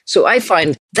do. So I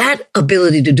find that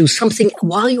ability to do something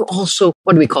while you also,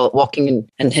 what do we call it, walking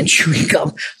and chewing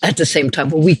gum at the same time,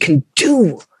 where we can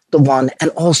do the one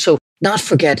and also not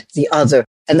forget the other.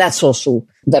 And that's also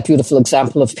that beautiful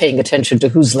example of paying attention to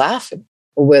who's laughing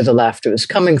or where the laughter is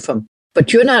coming from.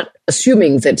 But you're not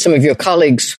assuming that some of your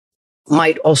colleagues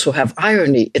might also have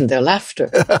irony in their laughter.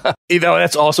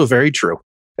 That's also very true.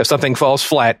 If something falls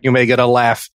flat, you may get a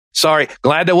laugh. Sorry,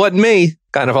 glad that wasn't me,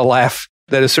 kind of a laugh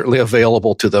that is certainly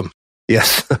available to them.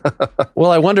 Yes.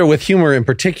 Well, I wonder with humor in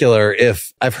particular,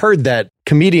 if I've heard that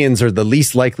comedians are the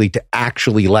least likely to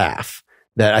actually laugh.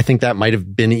 That I think that might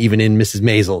have been even in Mrs.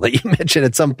 Maisel that you mentioned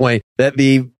at some point, that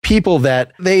the people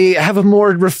that they have a more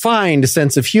refined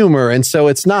sense of humor. And so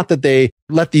it's not that they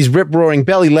let these rip roaring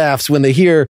belly laughs when they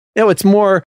hear, it's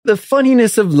more the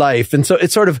funniness of life. And so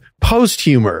it's sort of post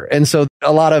humor. And so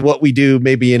a lot of what we do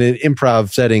maybe in an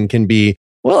improv setting can be,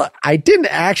 well, I didn't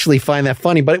actually find that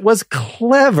funny, but it was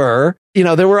clever.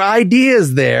 There were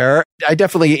ideas there. I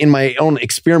definitely, in my own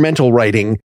experimental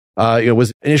writing,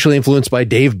 was initially influenced by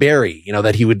Dave Barry,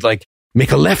 that he would like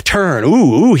make a left turn.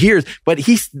 Ooh, here's, but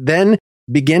he then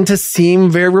began to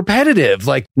seem very repetitive.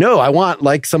 Like, no, I want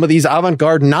like some of these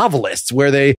avant-garde novelists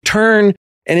where they turn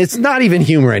and it's not even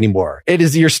humor anymore. It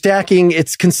is, you're stacking,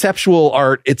 it's conceptual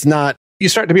art. It's not. You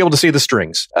start to be able to see the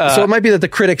strings. So it might be that the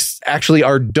critics actually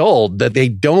are dulled, that they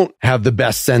don't have the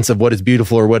best sense of what is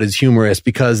beautiful or what is humorous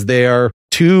because they are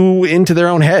too into their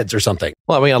own heads or something.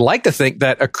 Well, I mean, I like to think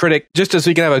that a critic, just as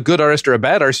you can have a good artist or a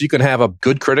bad artist, you can have a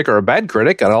good critic or a bad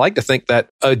critic. And I like to think that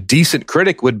a decent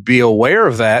critic would be aware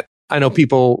of that. I know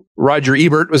people, Roger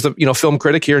Ebert was the film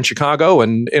critic here in Chicago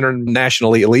and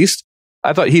internationally at least.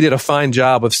 I thought he did a fine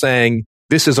job of saying,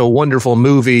 this is a wonderful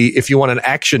movie. If you want an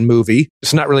action movie,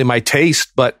 it's not really my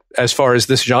taste, but as far as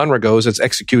this genre goes, it's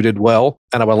executed well.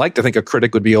 And I would like to think a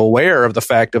critic would be aware of the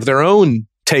fact of their own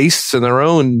tastes and their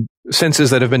own senses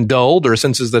that have been dulled or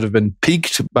senses that have been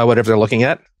piqued by whatever they're looking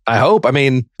at. I hope. I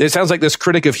mean, it sounds like this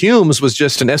critic of Hume's was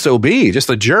just an SOB, just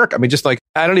a jerk. I mean, just like,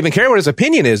 I don't even care what his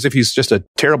opinion is if he's just a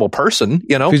terrible person,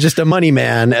 He's just a money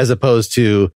man as opposed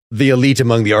to the elite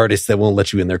among the artists that won't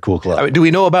let you in their cool club. I mean, do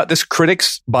we know about this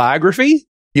critic's biography?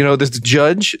 This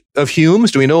judge of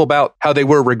Hume's? Do we know about how they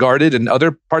were regarded in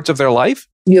other parts of their life?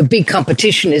 Your big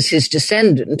competition is his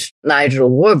descendant, Nigel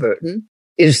Warburton,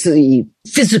 is the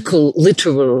physical,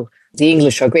 literal. The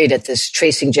English are great at this,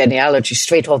 tracing genealogy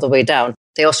straight all the way down.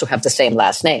 They also have the same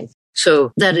last name.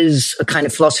 So that is a kind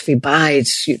of philosophy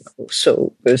bites,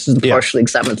 So this is the partially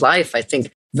examined life, I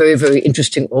think, very, very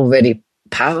interesting already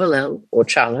parallel or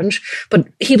challenge. But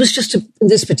he was just, in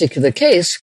this particular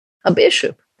case, a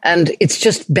bishop. And it's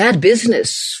just bad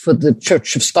business for the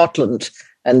Church of Scotland.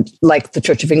 And like the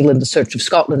Church of England, the Church of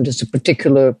Scotland is a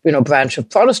particular, branch of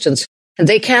Protestants. And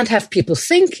they can't have people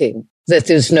thinking that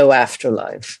there's no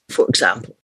afterlife, for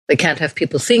example. They can't have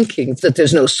people thinking that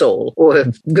there's no soul or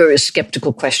very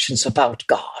skeptical questions about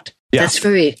God. Yeah. That's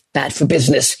very bad for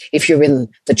business if you're in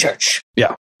the church.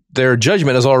 Yeah. Their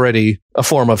judgment is already a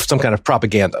form of some kind of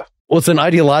propaganda. Well, it's an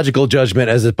ideological judgment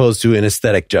as opposed to an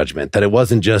aesthetic judgment, that it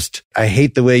wasn't just, I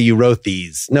hate the way you wrote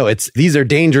these. No, these are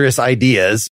dangerous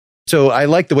ideas. So I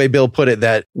like the way Bill put it,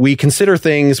 that we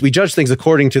judge things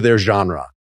according to their genre.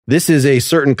 This is a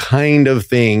certain kind of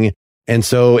thing. And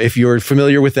so if you're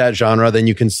familiar with that genre, then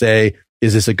you can say,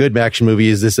 is this a good action movie?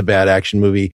 Is this a bad action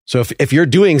movie? So if you're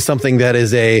doing something that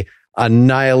is a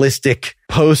nihilistic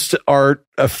post-art,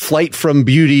 a flight from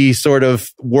beauty sort of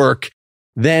work,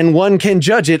 then one can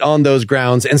judge it on those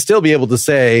grounds and still be able to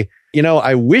say,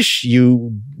 I wish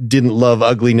you didn't love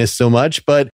ugliness so much,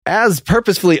 but as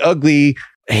purposefully ugly,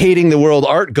 hating the world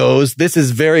art goes, this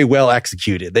is very well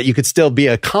executed, that you could still be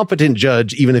a competent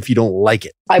judge even if you don't like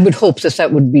it. I would hope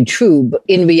that would be true, but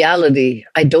in reality,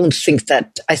 I don't think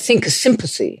that. I think a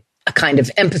sympathy, a kind of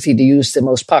empathy, to use the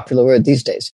most popular word these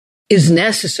days, is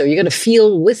necessary. You're going to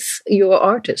feel with your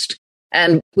artist.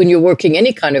 And when you're working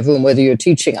any kind of room, whether you're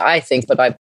teaching, I think,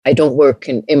 but I don't work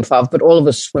in improv, but all of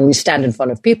us, when we stand in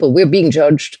front of people, we're being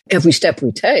judged every step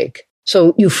we take.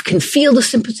 So you can feel the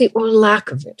sympathy or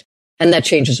lack of it. And that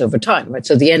changes over time, right?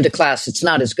 So the end of class, it's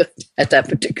not as good at that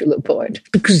particular point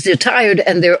because they're tired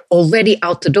and they're already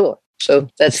out the door. So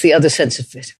that's the other sense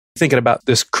of it. Thinking about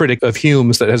this critic of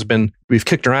Hume's that we've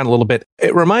kicked around a little bit,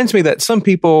 it reminds me that some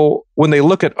people, when they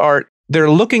look at art, they're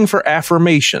looking for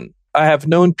affirmation. I have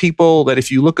known people that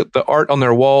if you look at the art on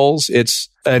their walls, it's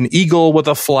an eagle with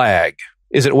a flag.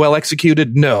 Is it well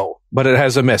executed? No, but it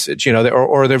has a message,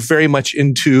 or they're very much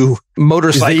into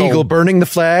motorcycle. Is the eagle burning the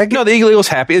flag? No, the eagle's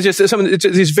happy. It's just it's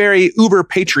these very uber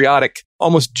patriotic,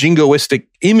 almost jingoistic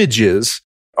images.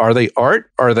 Are they art?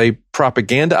 Are they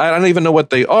propaganda? I don't even know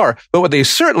what they are, but what they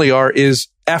certainly are is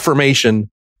affirmation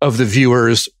of the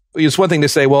viewers. It's one thing to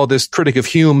say, well, this critic of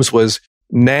Hume's was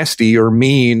nasty or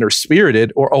mean or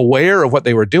spirited or aware of what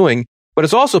they were doing, but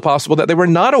it's also possible that they were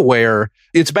not aware.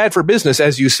 It's bad for business,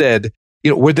 as you said.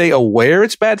 Were they aware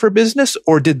it's bad for business,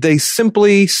 or did they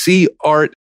simply see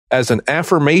art as an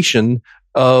affirmation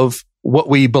of what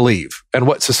we believe and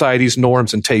what society's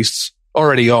norms and tastes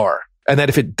already are? And that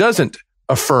if it doesn't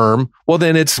affirm, well,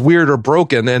 then it's weird or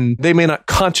broken, and they may not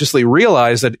consciously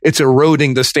realize that it's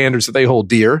eroding the standards that they hold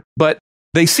dear, but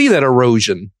they see that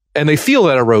erosion and they feel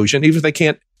that erosion, even if they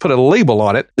can't put a label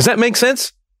on it. Does that make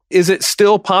sense? Is it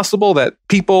still possible that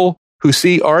people who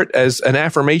see art as an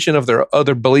affirmation of their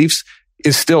other beliefs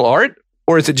is still art,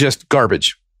 or is it just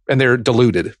garbage and they're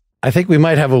deluded? I think we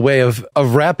might have a way of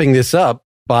wrapping this up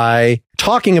by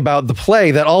talking about the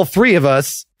play that all three of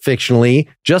us fictionally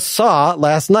just saw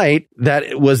last night. That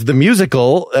it was the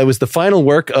musical. It was the final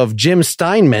work of Jim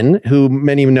Steinman, who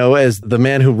many know as the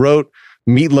man who wrote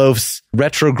Meatloaf's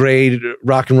retrograde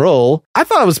rock and roll. I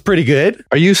thought it was pretty good.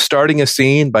 Are you starting a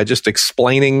scene by just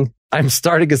explaining? I'm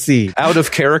starting a scene. Out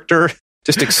of character?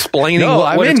 Just explaining what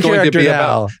I'm it's going to be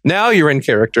now. about. Now you're in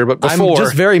character, but before... I'm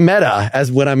just very meta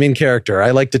as when I'm in character. I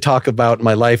like to talk about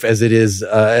my life as it is,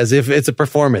 as if it's a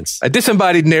performance. A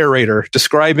disembodied narrator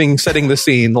describing, setting the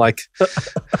scene like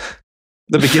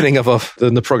the beginning of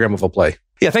the program of a play.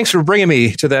 Yeah, thanks for bringing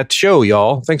me to that show,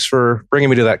 y'all. Thanks for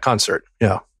bringing me to that concert.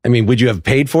 Yeah. I mean, would you have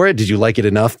paid for it? Did you like it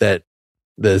enough that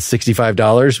the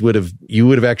 $65 you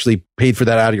would have actually paid for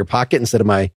that out of your pocket instead of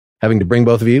my having to bring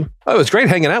both of you? Oh, it was great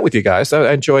hanging out with you guys.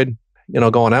 I enjoyed,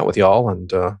 going out with y'all. And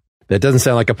that doesn't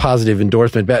sound like a positive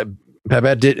endorsement.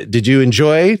 Babette, did you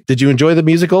enjoy the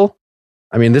musical?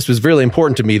 I mean, this was really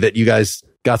important to me that you guys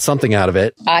got something out of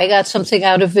it. I got something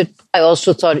out of it. I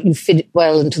also thought you fit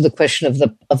well into the question of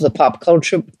the pop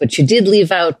culture, but you did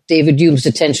leave out David Hume's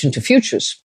attention to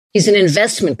futures. He's an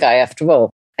investment guy, after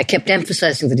all. I kept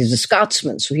emphasizing that he's a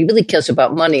Scotsman, so he really cares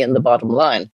about money and the bottom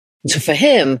line. And so for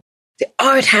him, the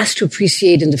art has to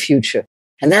appreciate in the future.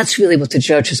 And that's really what the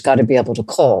judge has got to be able to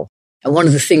call. And one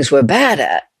of the things we're bad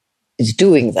at is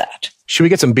doing that. Should we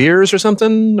get some beers or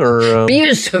something? Or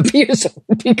beers would be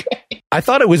great. I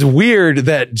thought it was weird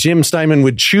that Jim Steinman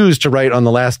would choose to write on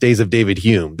the last days of David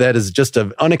Hume. That is just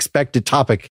an unexpected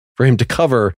topic for him to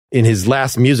cover in his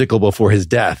last musical before his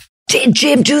death. Did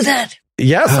Jim do that?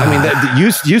 Yes. I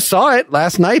mean, you saw it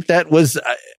last night. That was,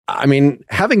 I mean,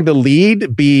 having the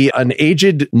lead be an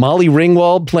aged Molly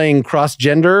Ringwald playing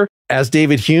cross-gender as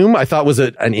David Hume, I thought was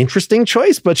an interesting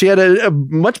choice, but she had a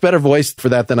much better voice for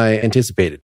that than I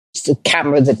anticipated. It's a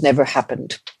camera that never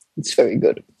happened. It's very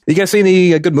good. You guys see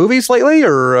any good movies lately?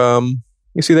 Or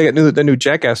you see the new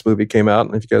Jackass movie came out,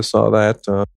 and if you guys saw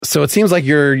that. So it seems like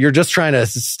you're just trying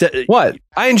to... What?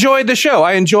 I enjoyed the show.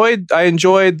 I enjoyed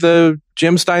the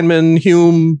Jim Steinman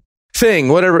Hume thing,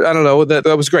 whatever. I don't know.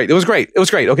 That was great. It was great.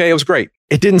 Okay, it was great.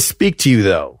 It didn't speak to you,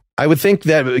 though. I would think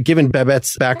that given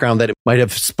Babette's background, that it might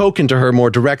have spoken to her more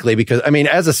directly because, I mean,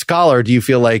 as a scholar, do you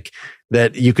feel like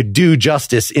that you could do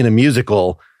justice in a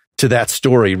musical to that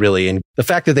story, really? And the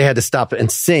fact that they had to stop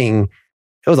and sing,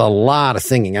 it was a lot of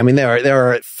singing. I mean, there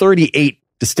are 38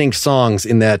 distinct songs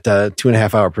in that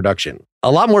 2.5 hour production.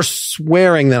 A lot more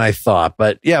swearing than I thought.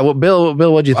 But yeah, well, Bill,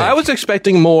 what do you think? I was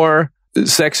expecting more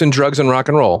sex and drugs and rock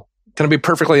and roll. Can I be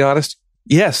perfectly honest?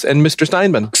 Yes, and Mr.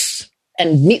 Steinman.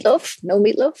 And Meatloaf? No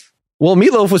Meatloaf? Well,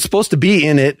 Meatloaf was supposed to be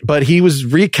in it, but he was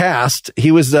recast.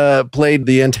 He was played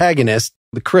the antagonist,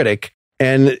 the critic,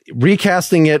 and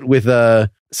recasting it with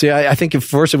I think at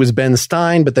first it was Ben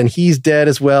Stein, but then he's dead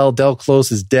as well. Del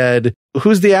Close is dead.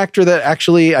 Who's the actor that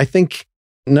actually,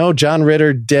 John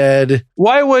Ritter dead.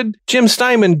 Why would Jim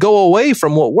Steinman go away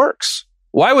from what works?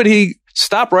 Why would he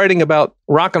stop writing about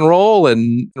rock and roll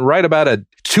and write about a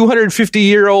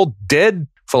 250-year-old dead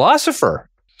philosopher?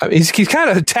 I mean, he's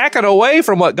kind of tacking away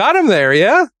from what got him there,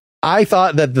 yeah? I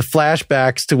thought that the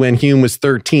flashbacks to when Hume was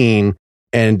 13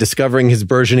 and discovering his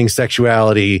burgeoning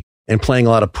sexuality and playing a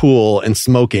lot of pool and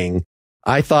smoking,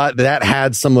 I thought that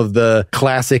had some of the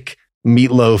classic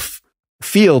Meatloaf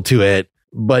feel to it,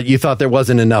 but you thought there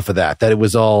wasn't enough of that it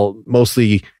was all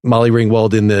mostly Molly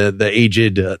Ringwald in the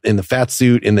aged, in the fat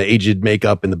suit, in the aged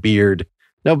makeup and the beard.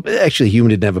 No, actually, Hume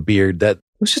didn't have a beard. It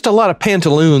was just a lot of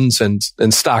pantaloons and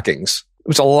stockings. It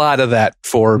was a lot of that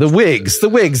for the wigs. The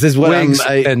wigs is what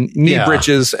and knee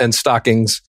breeches and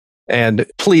stockings and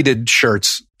pleated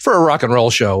shirts for a rock and roll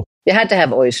show. You had to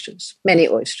have oysters, many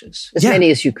oysters, as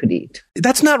many as you could eat.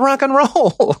 That's not rock and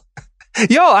roll.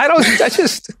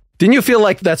 Didn't you feel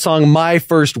like that song, My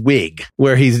First Wig,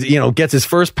 where he's, gets his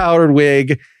first powdered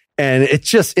wig, and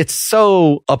it's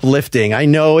so uplifting. I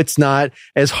know it's not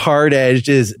as hard edged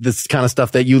as this kind of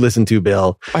stuff that you listen to,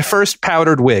 Bill. My first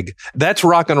powdered wig. That's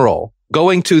rock and roll.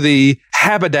 Going to the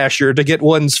haberdasher to get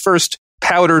one's first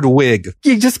powdered wig.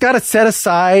 You just got to set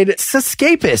aside. It's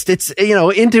escapist. It's,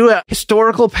 into a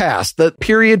historical past. The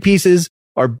period pieces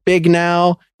are big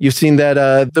now. You've seen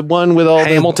that the one with all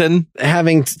Hamilton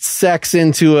having sex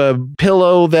into a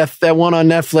pillow, that one on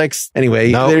Netflix.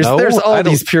 Anyway, there's all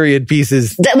these period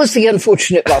pieces. That was the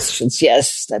unfortunate Russians.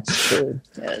 Yes, that's true.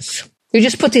 Yes. You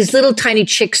just put these little tiny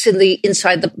chicks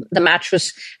inside the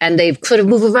mattress, and they could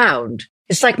move around.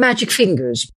 It's like magic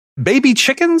fingers. Baby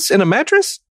chickens in a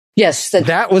mattress? Yes.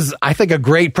 That was, I think, a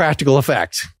great practical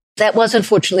effect. That was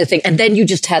unfortunately a thing. And then you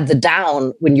just had the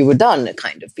down when you were done,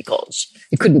 kind of, because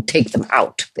you couldn't take them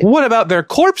out. What about their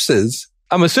corpses?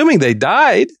 I'm assuming they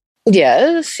died.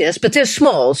 Yes, but they're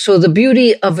small. So the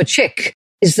beauty of a chick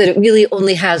is that it really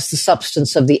only has the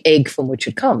substance of the egg from which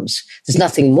it comes. There's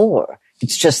nothing more.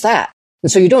 It's just that.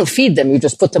 And so you don't feed them. You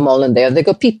just put them all in there. They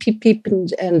go peep, peep, peep.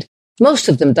 And most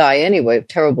of them die anyway,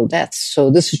 terrible deaths. So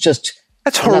this is just...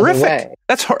 That's horrific.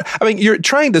 I mean, you're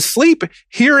trying to sleep,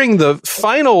 hearing the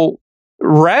final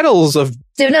rattles of...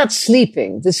 They're not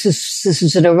sleeping. This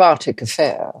is an erotic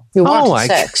affair. You want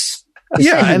sex.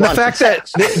 Yeah, and the fact that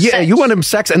you want him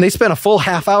sex, and they spent a full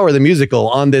half hour of the musical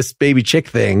on this baby chick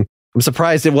thing. I'm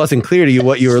surprised it wasn't clear to you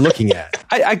what you were looking at.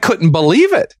 I couldn't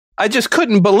believe it. I just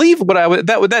couldn't believe what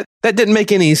that didn't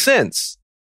make any sense.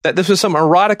 That this was some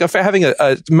erotic affair, having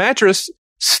a mattress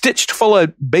stitched full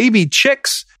of baby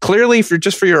chicks, clearly for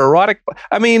your erotic.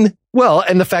 I mean, well,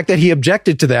 and the fact that he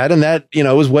objected to that, and that,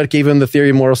 was what gave him the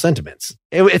theory of moral sentiments.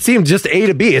 It seemed just A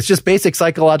to B. It's just basic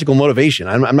psychological motivation.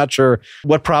 I'm not sure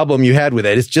what problem you had with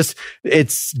it.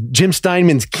 It's Jim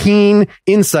Steinman's keen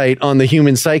insight on the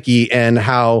human psyche and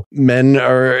how men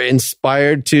are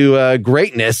inspired to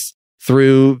greatness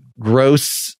through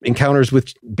gross encounters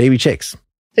with baby chicks.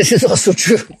 This is also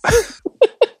true.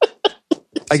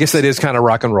 I guess that is kind of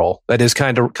rock and roll. That is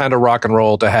kind of rock and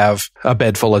roll to have a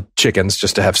bed full of chickens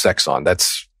just to have sex on. They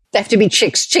have to be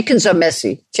chicks. Chickens are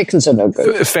messy. Chickens are no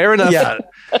good. Fair enough. Yeah.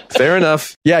 Fair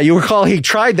enough. Yeah, you recall he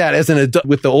tried that as an adult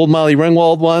with the old Molly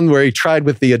Ringwald one, where he tried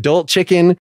with the adult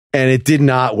chicken, and it did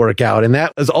not work out. And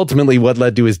that was ultimately what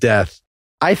led to his death.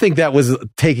 I think that was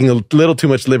taking a little too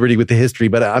much liberty with the history,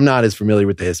 but I'm not as familiar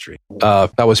with the history.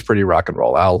 That was pretty rock and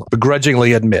roll. I'll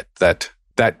begrudgingly admit that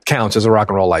counts as a rock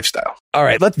and roll lifestyle. All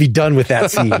right, let's be done with that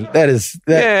scene. That took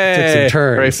some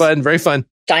turns. Very fun, very fun.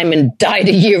 Diamond died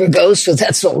a year ago, so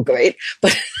that's all great.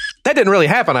 But that didn't really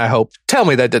happen, I hope. Tell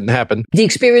me that didn't happen. The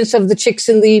experience of the chicks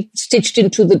stitched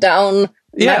into the down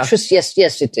mattress,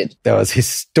 yes, it did. That was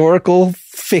historical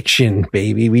fiction,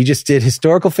 baby. We just did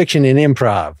historical fiction in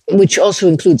improv. Which also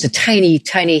includes a tiny,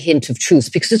 tiny hint of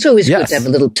truth, because it's always good to have a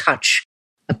little touch,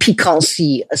 a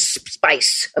piquancy, a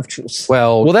spice of truth.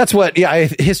 Well, that's what,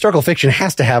 historical fiction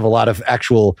has to have a lot of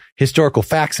actual historical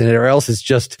facts in it, or else it's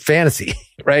just fantasy,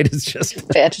 right? It's just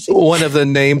fantasy. One of the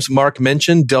names Mark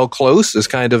mentioned, Del Close, is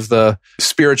kind of the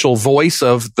spiritual voice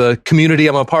of the community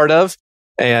I'm a part of,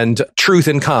 and truth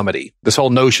in comedy. This whole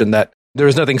notion that there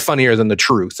is nothing funnier than the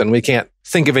truth, and we can't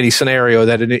think of any scenario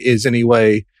that is any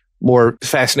way more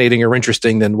fascinating or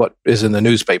interesting than what is in the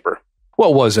newspaper.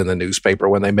 What was in the newspaper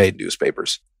when they made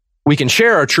newspapers. We can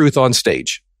share our truth on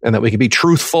stage, and that we can be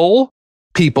truthful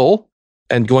people,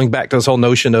 and going back to this whole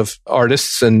notion of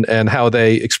artists and how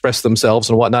they express themselves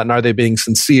and whatnot, and are they being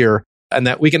sincere, and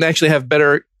that we can actually have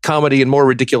better comedy and more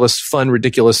ridiculous, fun,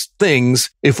 ridiculous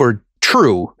things if we're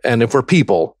true and if we're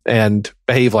people and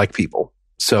behave like people.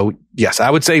 So yes, I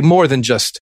would say more than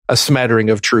just a smattering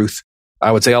of truth.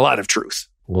 I would say a lot of truth.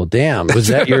 Well, damn. Was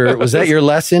that your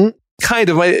lesson? Kind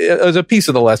of. It was a piece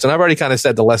of the lesson. I've already kind of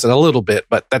said the lesson a little bit,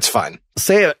 but that's fine.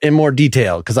 Say it in more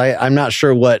detail, because I'm not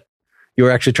sure what you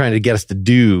were actually trying to get us to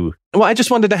do. Well, I just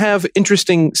wanted to have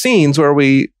interesting scenes where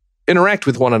we interact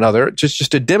with one another,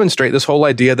 just to demonstrate this whole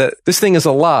idea that this thing is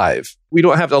alive. We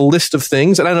don't have a list of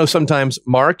things. And I know sometimes,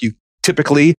 Mark, you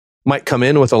typically might come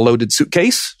in with a loaded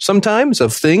suitcase sometimes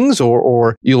of things,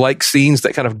 or you like scenes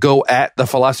that kind of go at the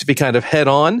philosophy kind of head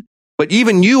on. But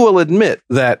even you will admit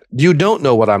that you don't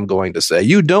know what I'm going to say.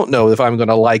 You don't know if I'm going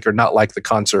to like or not like the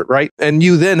concert, right? And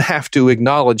you then have to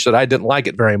acknowledge that I didn't like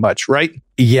it very much, right?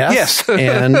 Yes.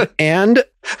 and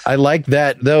I like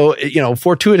that, though,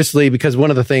 fortuitously, because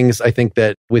one of the things I think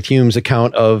that with Hume's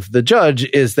account of the judge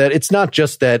is that it's not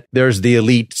just that there's the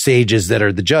elite sages that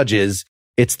are the judges.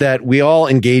 It's that we all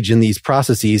engage in these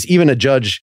processes. Even a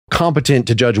judge competent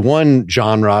to judge one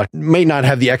genre may not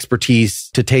have the expertise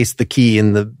to taste the key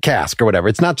in the cask or whatever.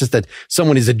 It's not just that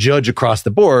someone is a judge across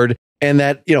the board, and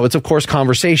that, it's of course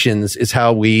conversations is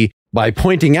how we, by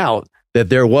pointing out that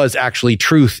there was actually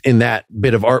truth in that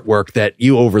bit of artwork that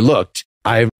you overlooked,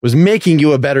 I was making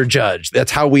you a better judge.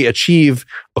 That's how we achieve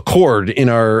accord in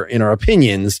our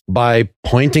opinions, by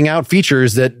pointing out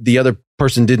features that the other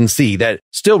person didn't see. That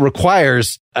still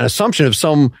requires an assumption of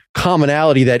some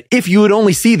commonality that if you would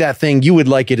only see that thing, you would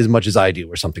like it as much as I do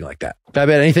or something like that.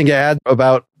 Babette, anything to add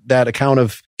about that account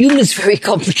of... Hume is very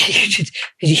complicated.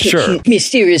 Sure. He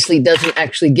mysteriously doesn't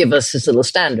actually give us his little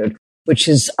standard, which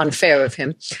is unfair of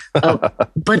him.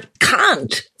 But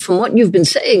Kant, from what you've been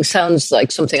saying, sounds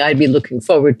like something I'd be looking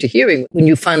forward to hearing when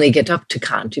you finally get up to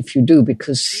Kant, if you do,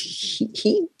 because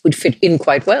he would fit in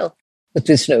quite well with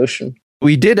this notion.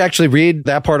 We did actually read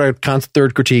that part of Kant's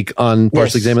third critique on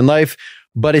Partially Examined Life,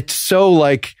 but it's so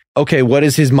like, okay, what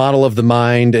is his model of the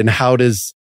mind and how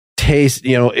does taste,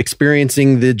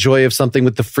 experiencing the joy of something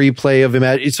with the free play of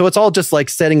imagination. So it's all just like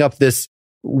setting up this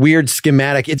weird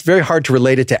schematic. It's very hard to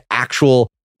relate it to actual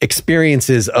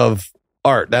experiences of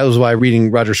art. That was why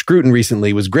reading Roger Scruton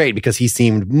recently was great, because he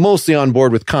seemed mostly on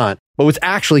board with Kant, but was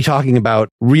actually talking about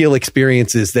real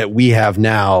experiences that we have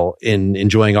now in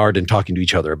enjoying art and talking to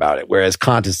each other about it. Whereas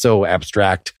Kant is so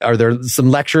abstract. Are there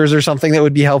some lectures or something that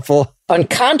would be helpful? On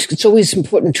Kant, it's always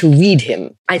important to read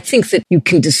him. I think that you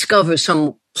can discover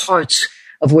some parts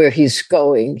of where he's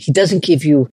going. He doesn't give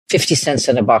you 50 cents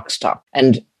in a box top.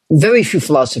 And very few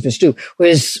philosophers do.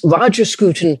 Whereas Roger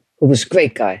Scruton, who was a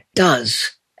great guy,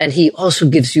 does. And he also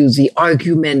gives you the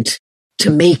argument to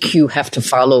make you have to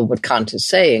follow what Kant is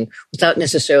saying without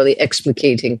necessarily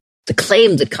explicating the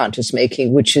claim that Kant is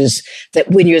making, which is that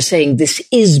when you're saying this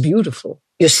is beautiful,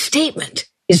 your statement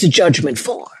is a judgment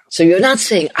for. So you're not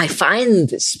saying, I find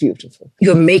this beautiful.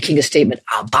 You're making a statement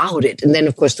about it. And then,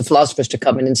 of course, the philosophers to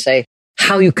come in and say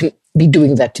how you can be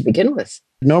doing that to begin with.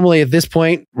 Normally at this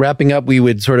point, wrapping up, we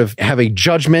would sort of have a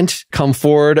judgment come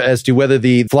forward as to whether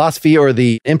the philosophy or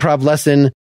the improv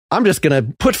lesson. I'm just going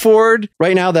to put forward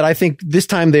right now that I think this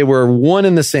time they were one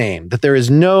and the same, that there is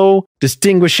no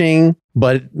distinguishing,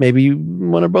 but maybe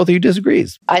one or both of you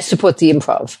disagrees. I support the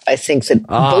improv. I think that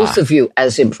both of you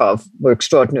as improv were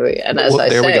extraordinary. And as I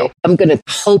say, I'm going to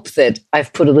hope that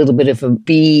I've put a little bit of a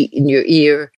bee in your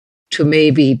ear to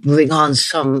maybe bring on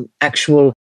some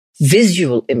actual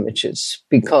visual images,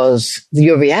 because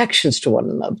your reactions to one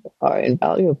another are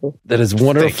invaluable. That is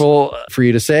wonderful for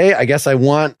you to say. I guess I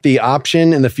want the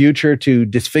option in the future to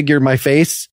disfigure my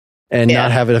face and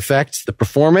not have it affect the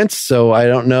performance. So I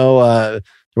don't know. There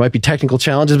might be technical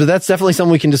challenges, but that's definitely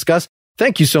something we can discuss.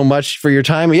 Thank you so much for your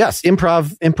time. Yes,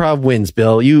 improv wins,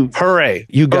 Bill. Hooray.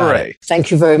 You got it. Thank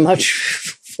you very much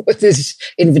for this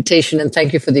invitation, and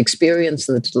thank you for the experience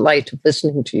and the delight of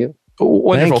listening to you.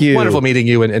 Wonderful meeting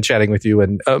you and chatting with you,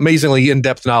 and amazingly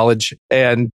in-depth knowledge,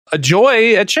 and a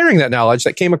joy at sharing that knowledge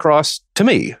that came across to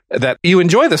me. That you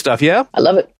enjoy the stuff, yeah? I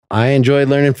love it. I enjoyed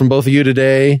learning from both of you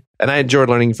today. And I enjoyed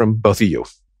learning from both of you.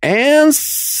 And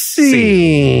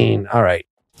scene. All right.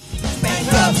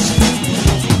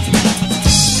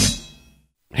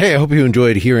 Hey, I hope you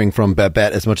enjoyed hearing from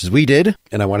Babette as much as we did.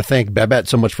 And I want to thank Babette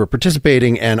so much for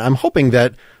participating. And I'm hoping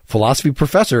that philosophy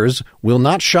professors will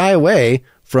not shy away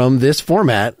from this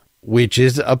format, which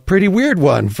is a pretty weird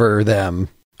one for them.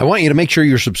 I want you to make sure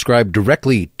you're subscribed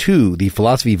directly to the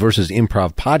Philosophy versus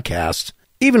Improv podcast,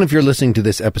 even if you're listening to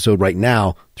this episode right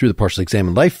now through the Partially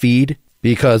Examined Life feed,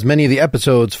 because many of the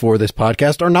episodes for this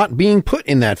podcast are not being put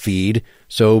in that feed.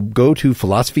 So go to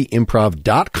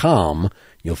philosophyimprov.com.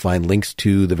 You'll find links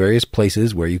to the various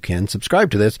places where you can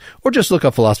subscribe to this, or just look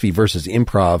up Philosophy versus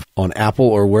Improv on Apple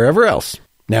or wherever else.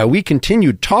 Now, we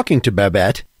continued talking to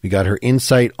Babette. We got her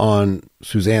insight on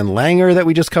Suzanne Langer that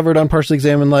we just covered on Partially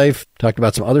Examined Life. Talked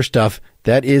about some other stuff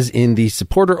that is in the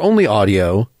supporter-only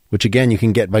audio, which again, you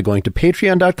can get by going to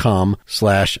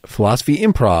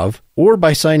patreon.com/philosophyimprov or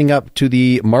by signing up to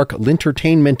the Mark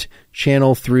Lintertainment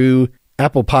channel through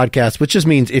Apple Podcasts, which just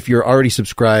means if you're already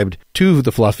subscribed to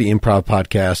the Philosophy Improv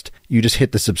podcast, you just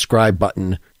hit the subscribe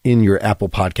button in your Apple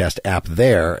Podcast app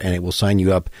there, and it will sign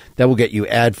you up. That will get you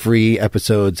ad-free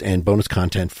episodes and bonus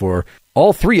content for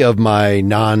all three of my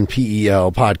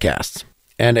non-PEL podcasts.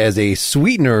 And as a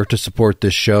sweetener to support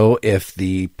this show, if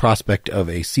the prospect of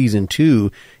a season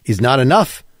 2 is not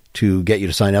enough to get you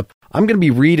to sign up, I'm going to be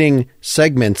reading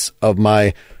segments of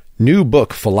my new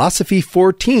book, Philosophy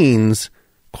for Teens,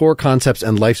 Core Concepts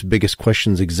and Life's Biggest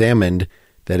Questions Examined.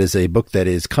 That is a book that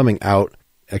is coming out.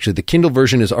 Actually, the Kindle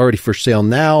version is already for sale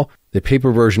now. The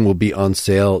paper version will be on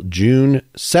sale June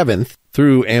 7th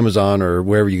through Amazon or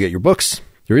wherever you get your books.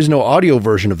 There is no audio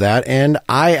version of that, and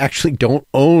I actually don't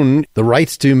own the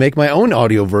rights to make my own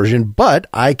audio version, but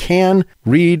I can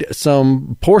read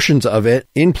some portions of it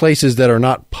in places that are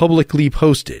not publicly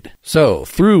posted. So,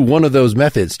 through one of those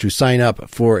methods to sign up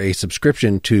for a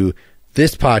subscription to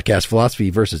this podcast, Philosophy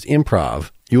versus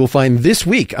Improv, you will find this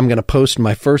week I'm going to post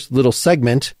my first little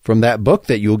segment from that book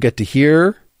that you'll get to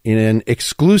hear in an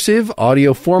exclusive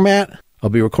audio format. I'll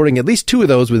be recording at least 2 of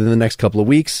those within the next couple of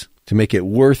weeks to make it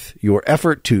worth your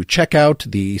effort to check out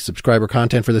the subscriber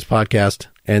content for this podcast.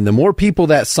 And the more people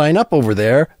that sign up over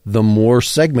there, the more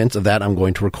segments of that I'm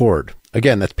going to record.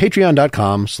 Again, that's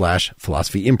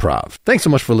patreon.com/philosophyimprov. Thanks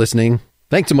so much for listening.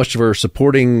 Thanks so much for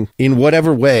supporting in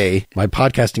whatever way my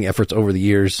podcasting efforts over the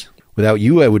years. Without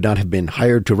you, I would not have been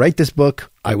hired to write this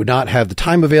book. I would not have the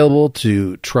time available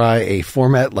to try a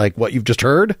format like what you've just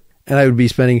heard. And I would be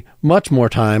spending much more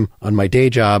time on my day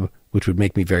job, which would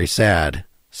make me very sad.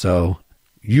 So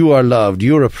you are loved.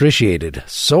 You are appreciated.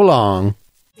 So long.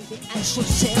 I should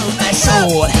sell my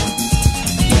soul.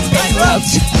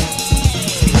 Bankrupt.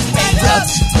 Bankrupt.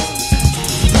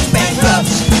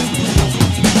 Bankrupt.